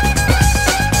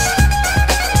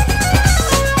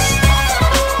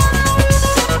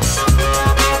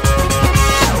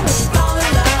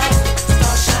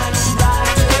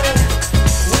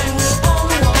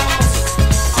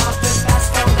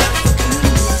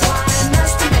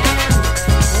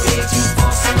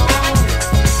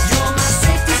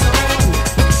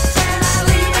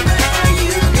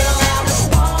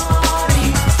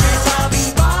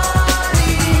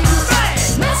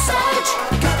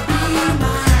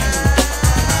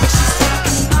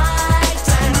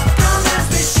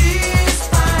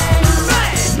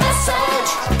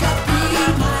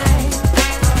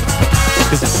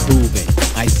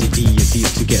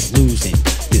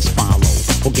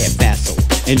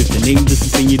 And if the name doesn't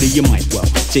sing you, then you might well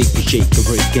take a shake, a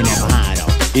break, and never hide out.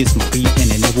 It's my beat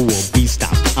and it never will be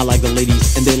stopped. I like the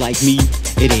ladies and they like me.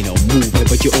 It ain't no movement,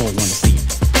 but you all wanna see.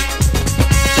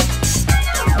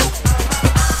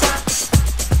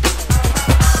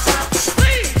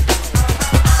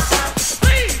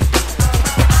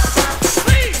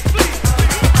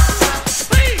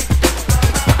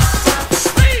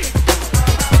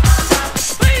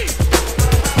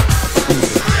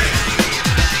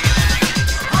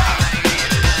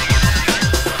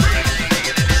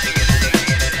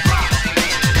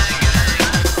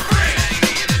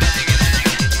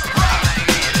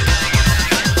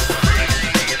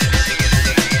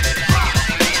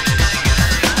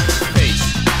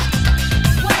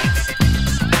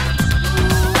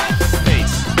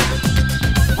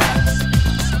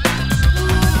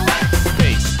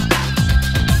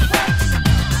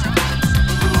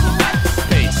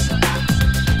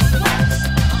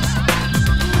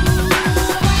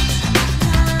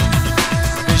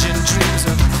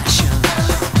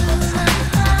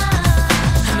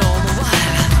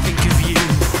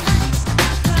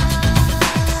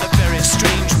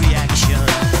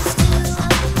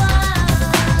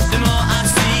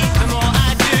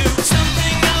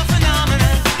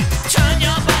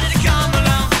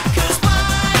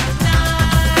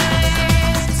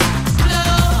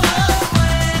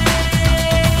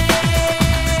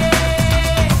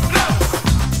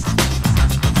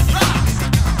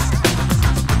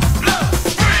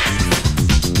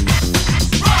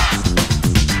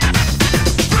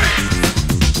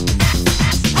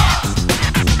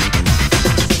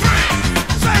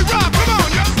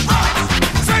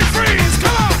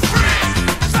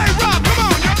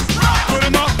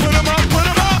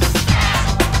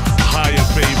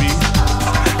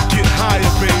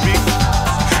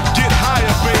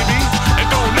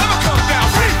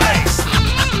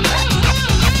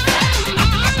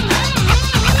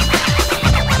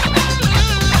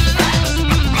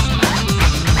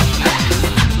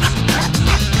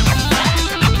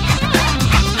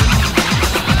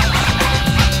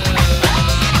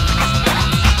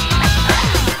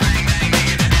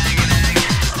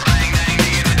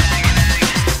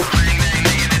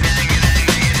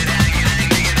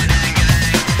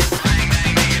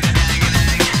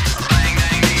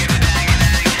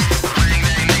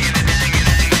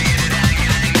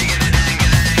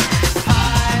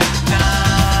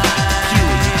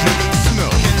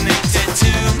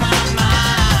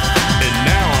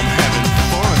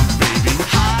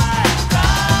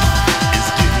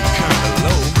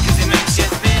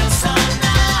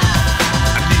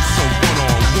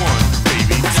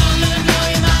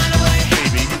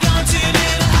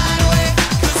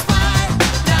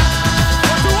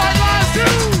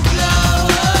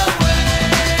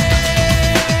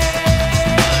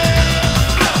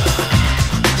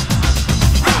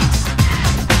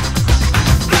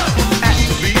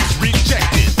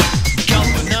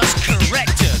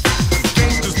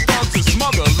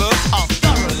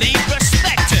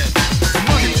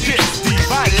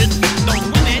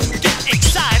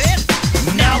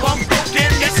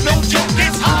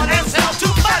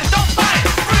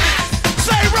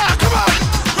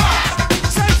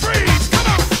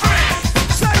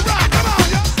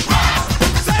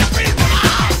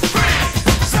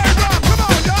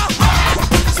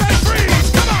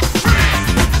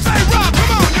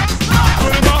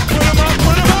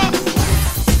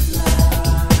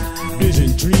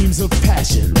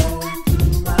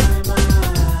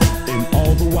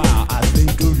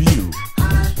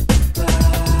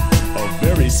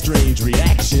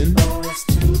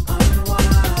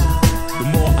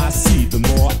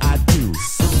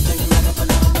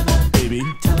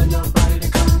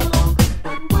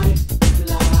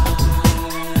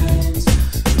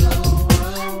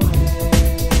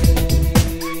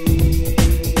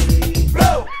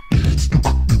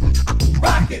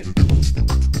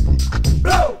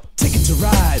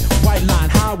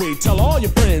 your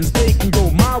friends, they can go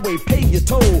my way, pay your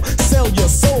toll, sell your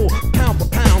soul, pound for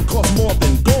pound, cost more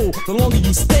than gold. The longer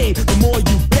you stay, the more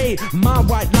you pay. My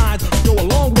white lines go a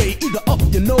long way, either up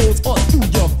your nose or through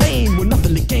your vein, with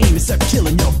nothing to gain except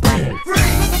killing your brain.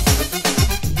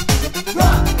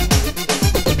 Rock.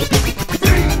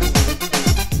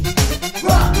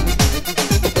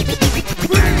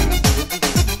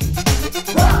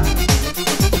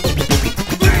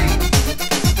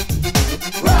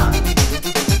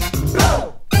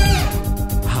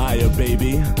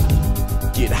 Baby,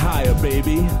 get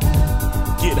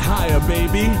higher,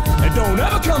 baby, and don't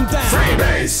ever come down.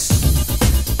 Freebase.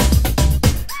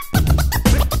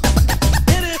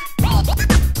 Hit it. Oh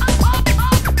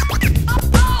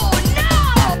no!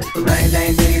 Rang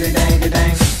dang diggity dang da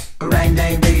dang. Rang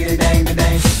dang diggity dang da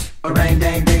dang. Rang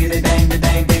dang diggity dang da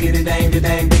dang. Diggity dang da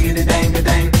dang. Diggity dang da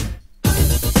dang.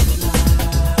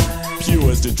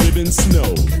 Pure as the driven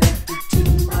snow.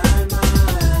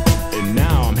 And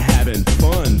now I'm having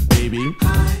fun, baby.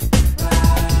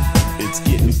 It's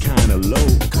getting kinda low.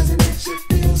 Cause it makes you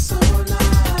feel so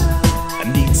alive. I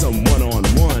need some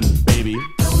one-on-one, baby.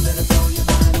 Don't let it blow your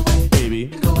mind away, baby.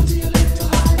 And go into your little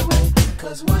hideaway.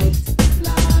 Cause white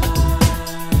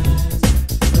lies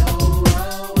blow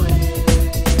away.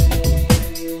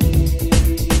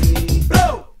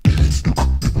 Blow!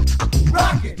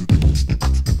 Rock it!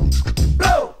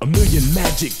 Blow! A million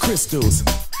magic crystals,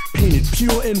 painted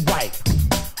pure and white.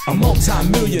 A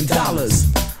multi-million dollars.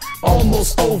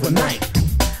 Almost overnight.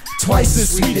 Twice as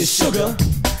sweet as sugar,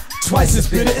 twice as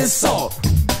bitter as salt.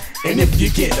 And if you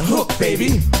get hooked,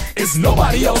 baby, it's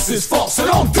nobody else's fault, so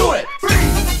don't do it.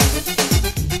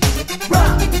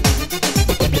 Rock.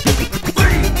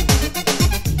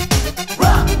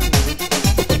 Rock.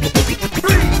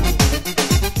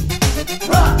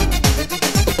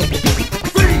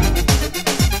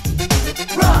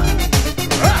 Rock.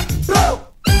 Rock. Blow.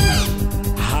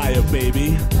 Higher,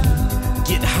 baby.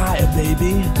 Get higher,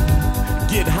 baby.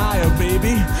 Get higher,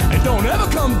 baby. And don't ever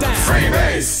come down.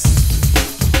 Freebase.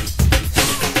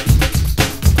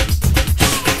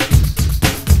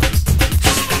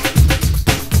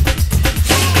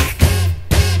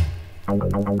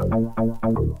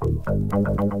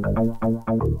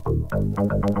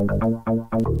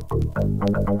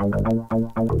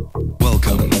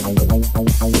 Welcome.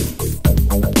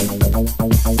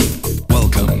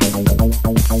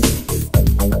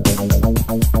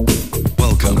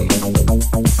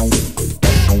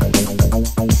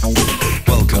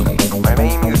 My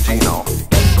name is Gino.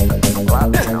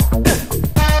 Latino.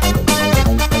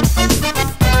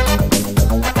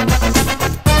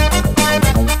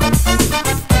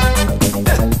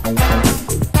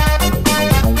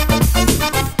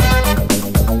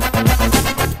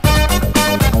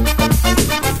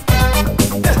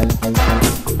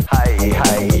 Hi,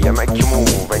 I make you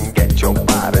move and get your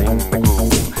body in the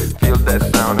groove. Feel that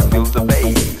sound and feel the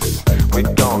bass.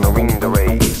 We're gonna win the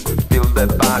race. Feel that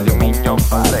volume in your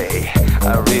body.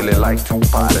 I really like to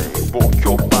party. Walk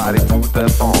your body to the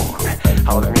bone.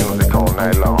 House music all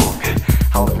night long.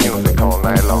 House music all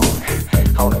night long.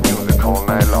 House music all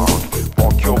night long.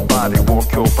 Walk your body,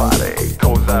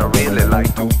 cause I really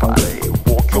like to party.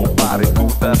 Walk your body to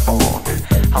the bone.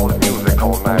 House music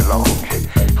all night long.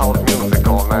 House music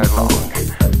all night long.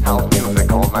 House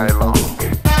music all night long.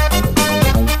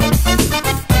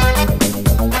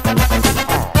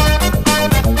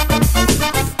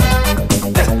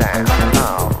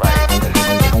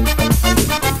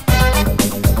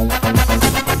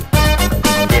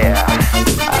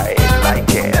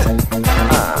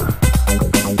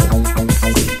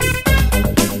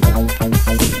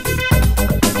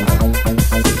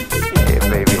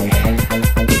 Baby.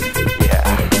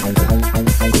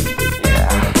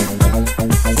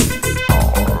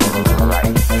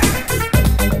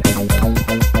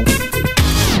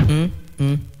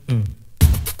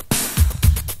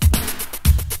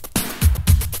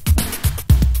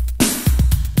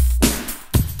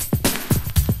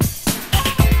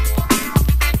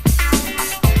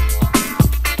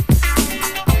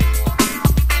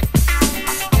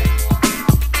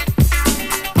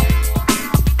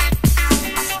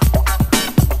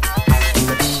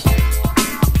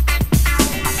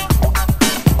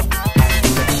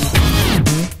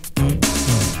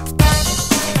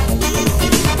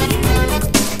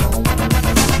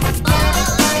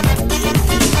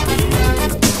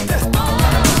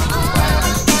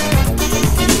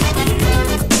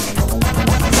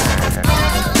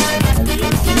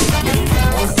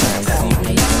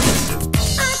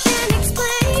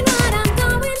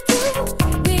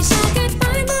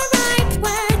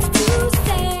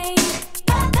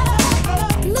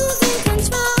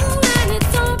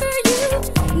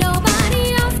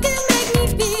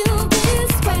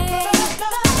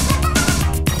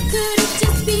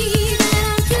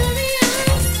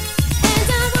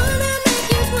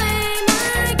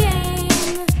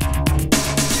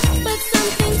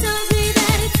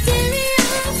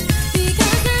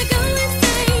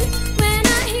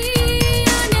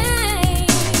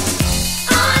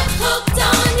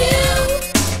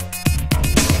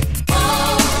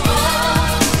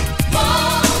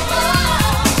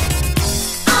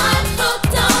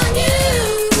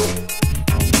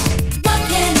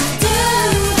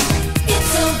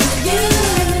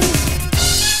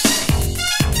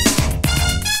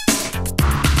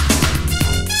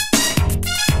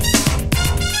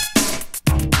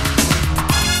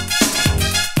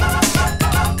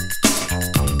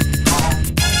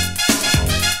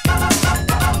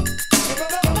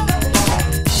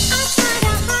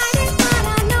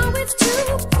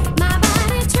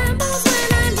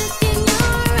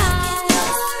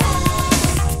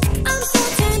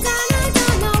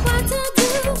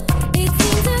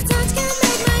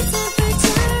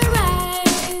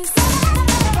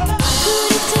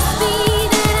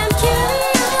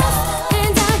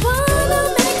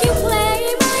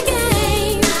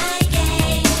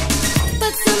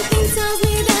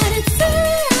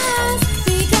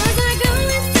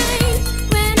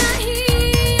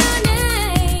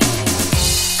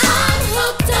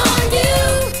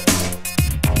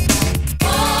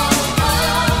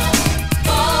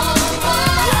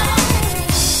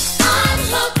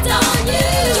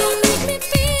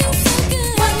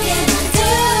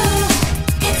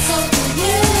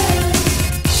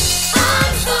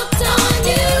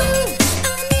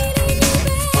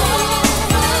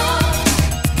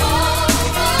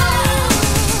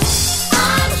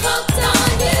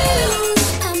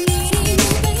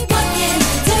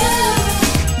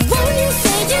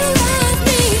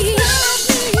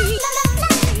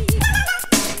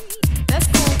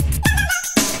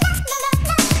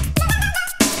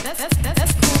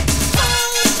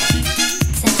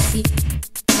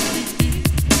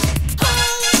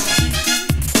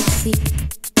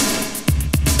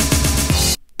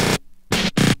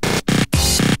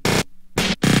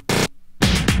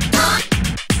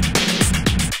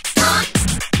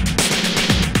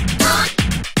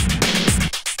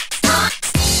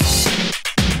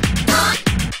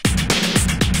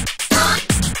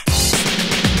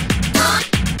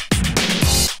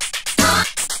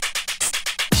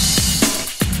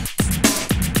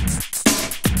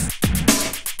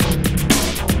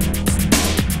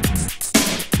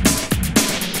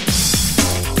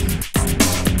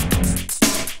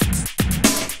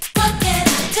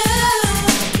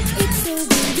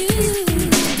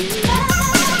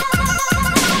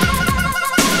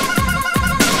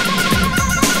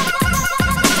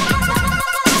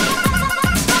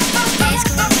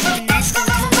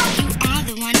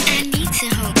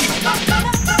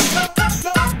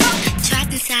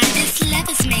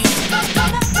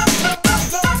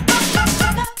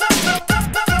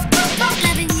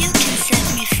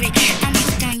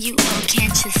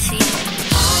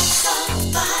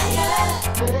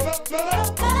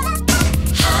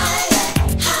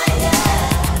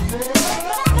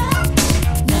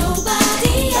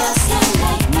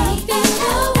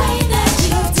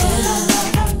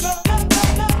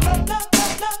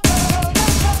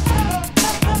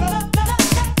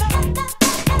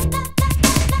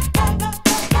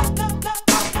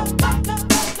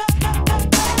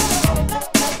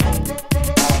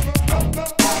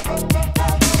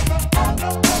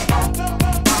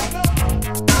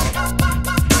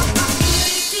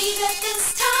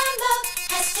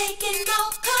 no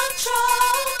control.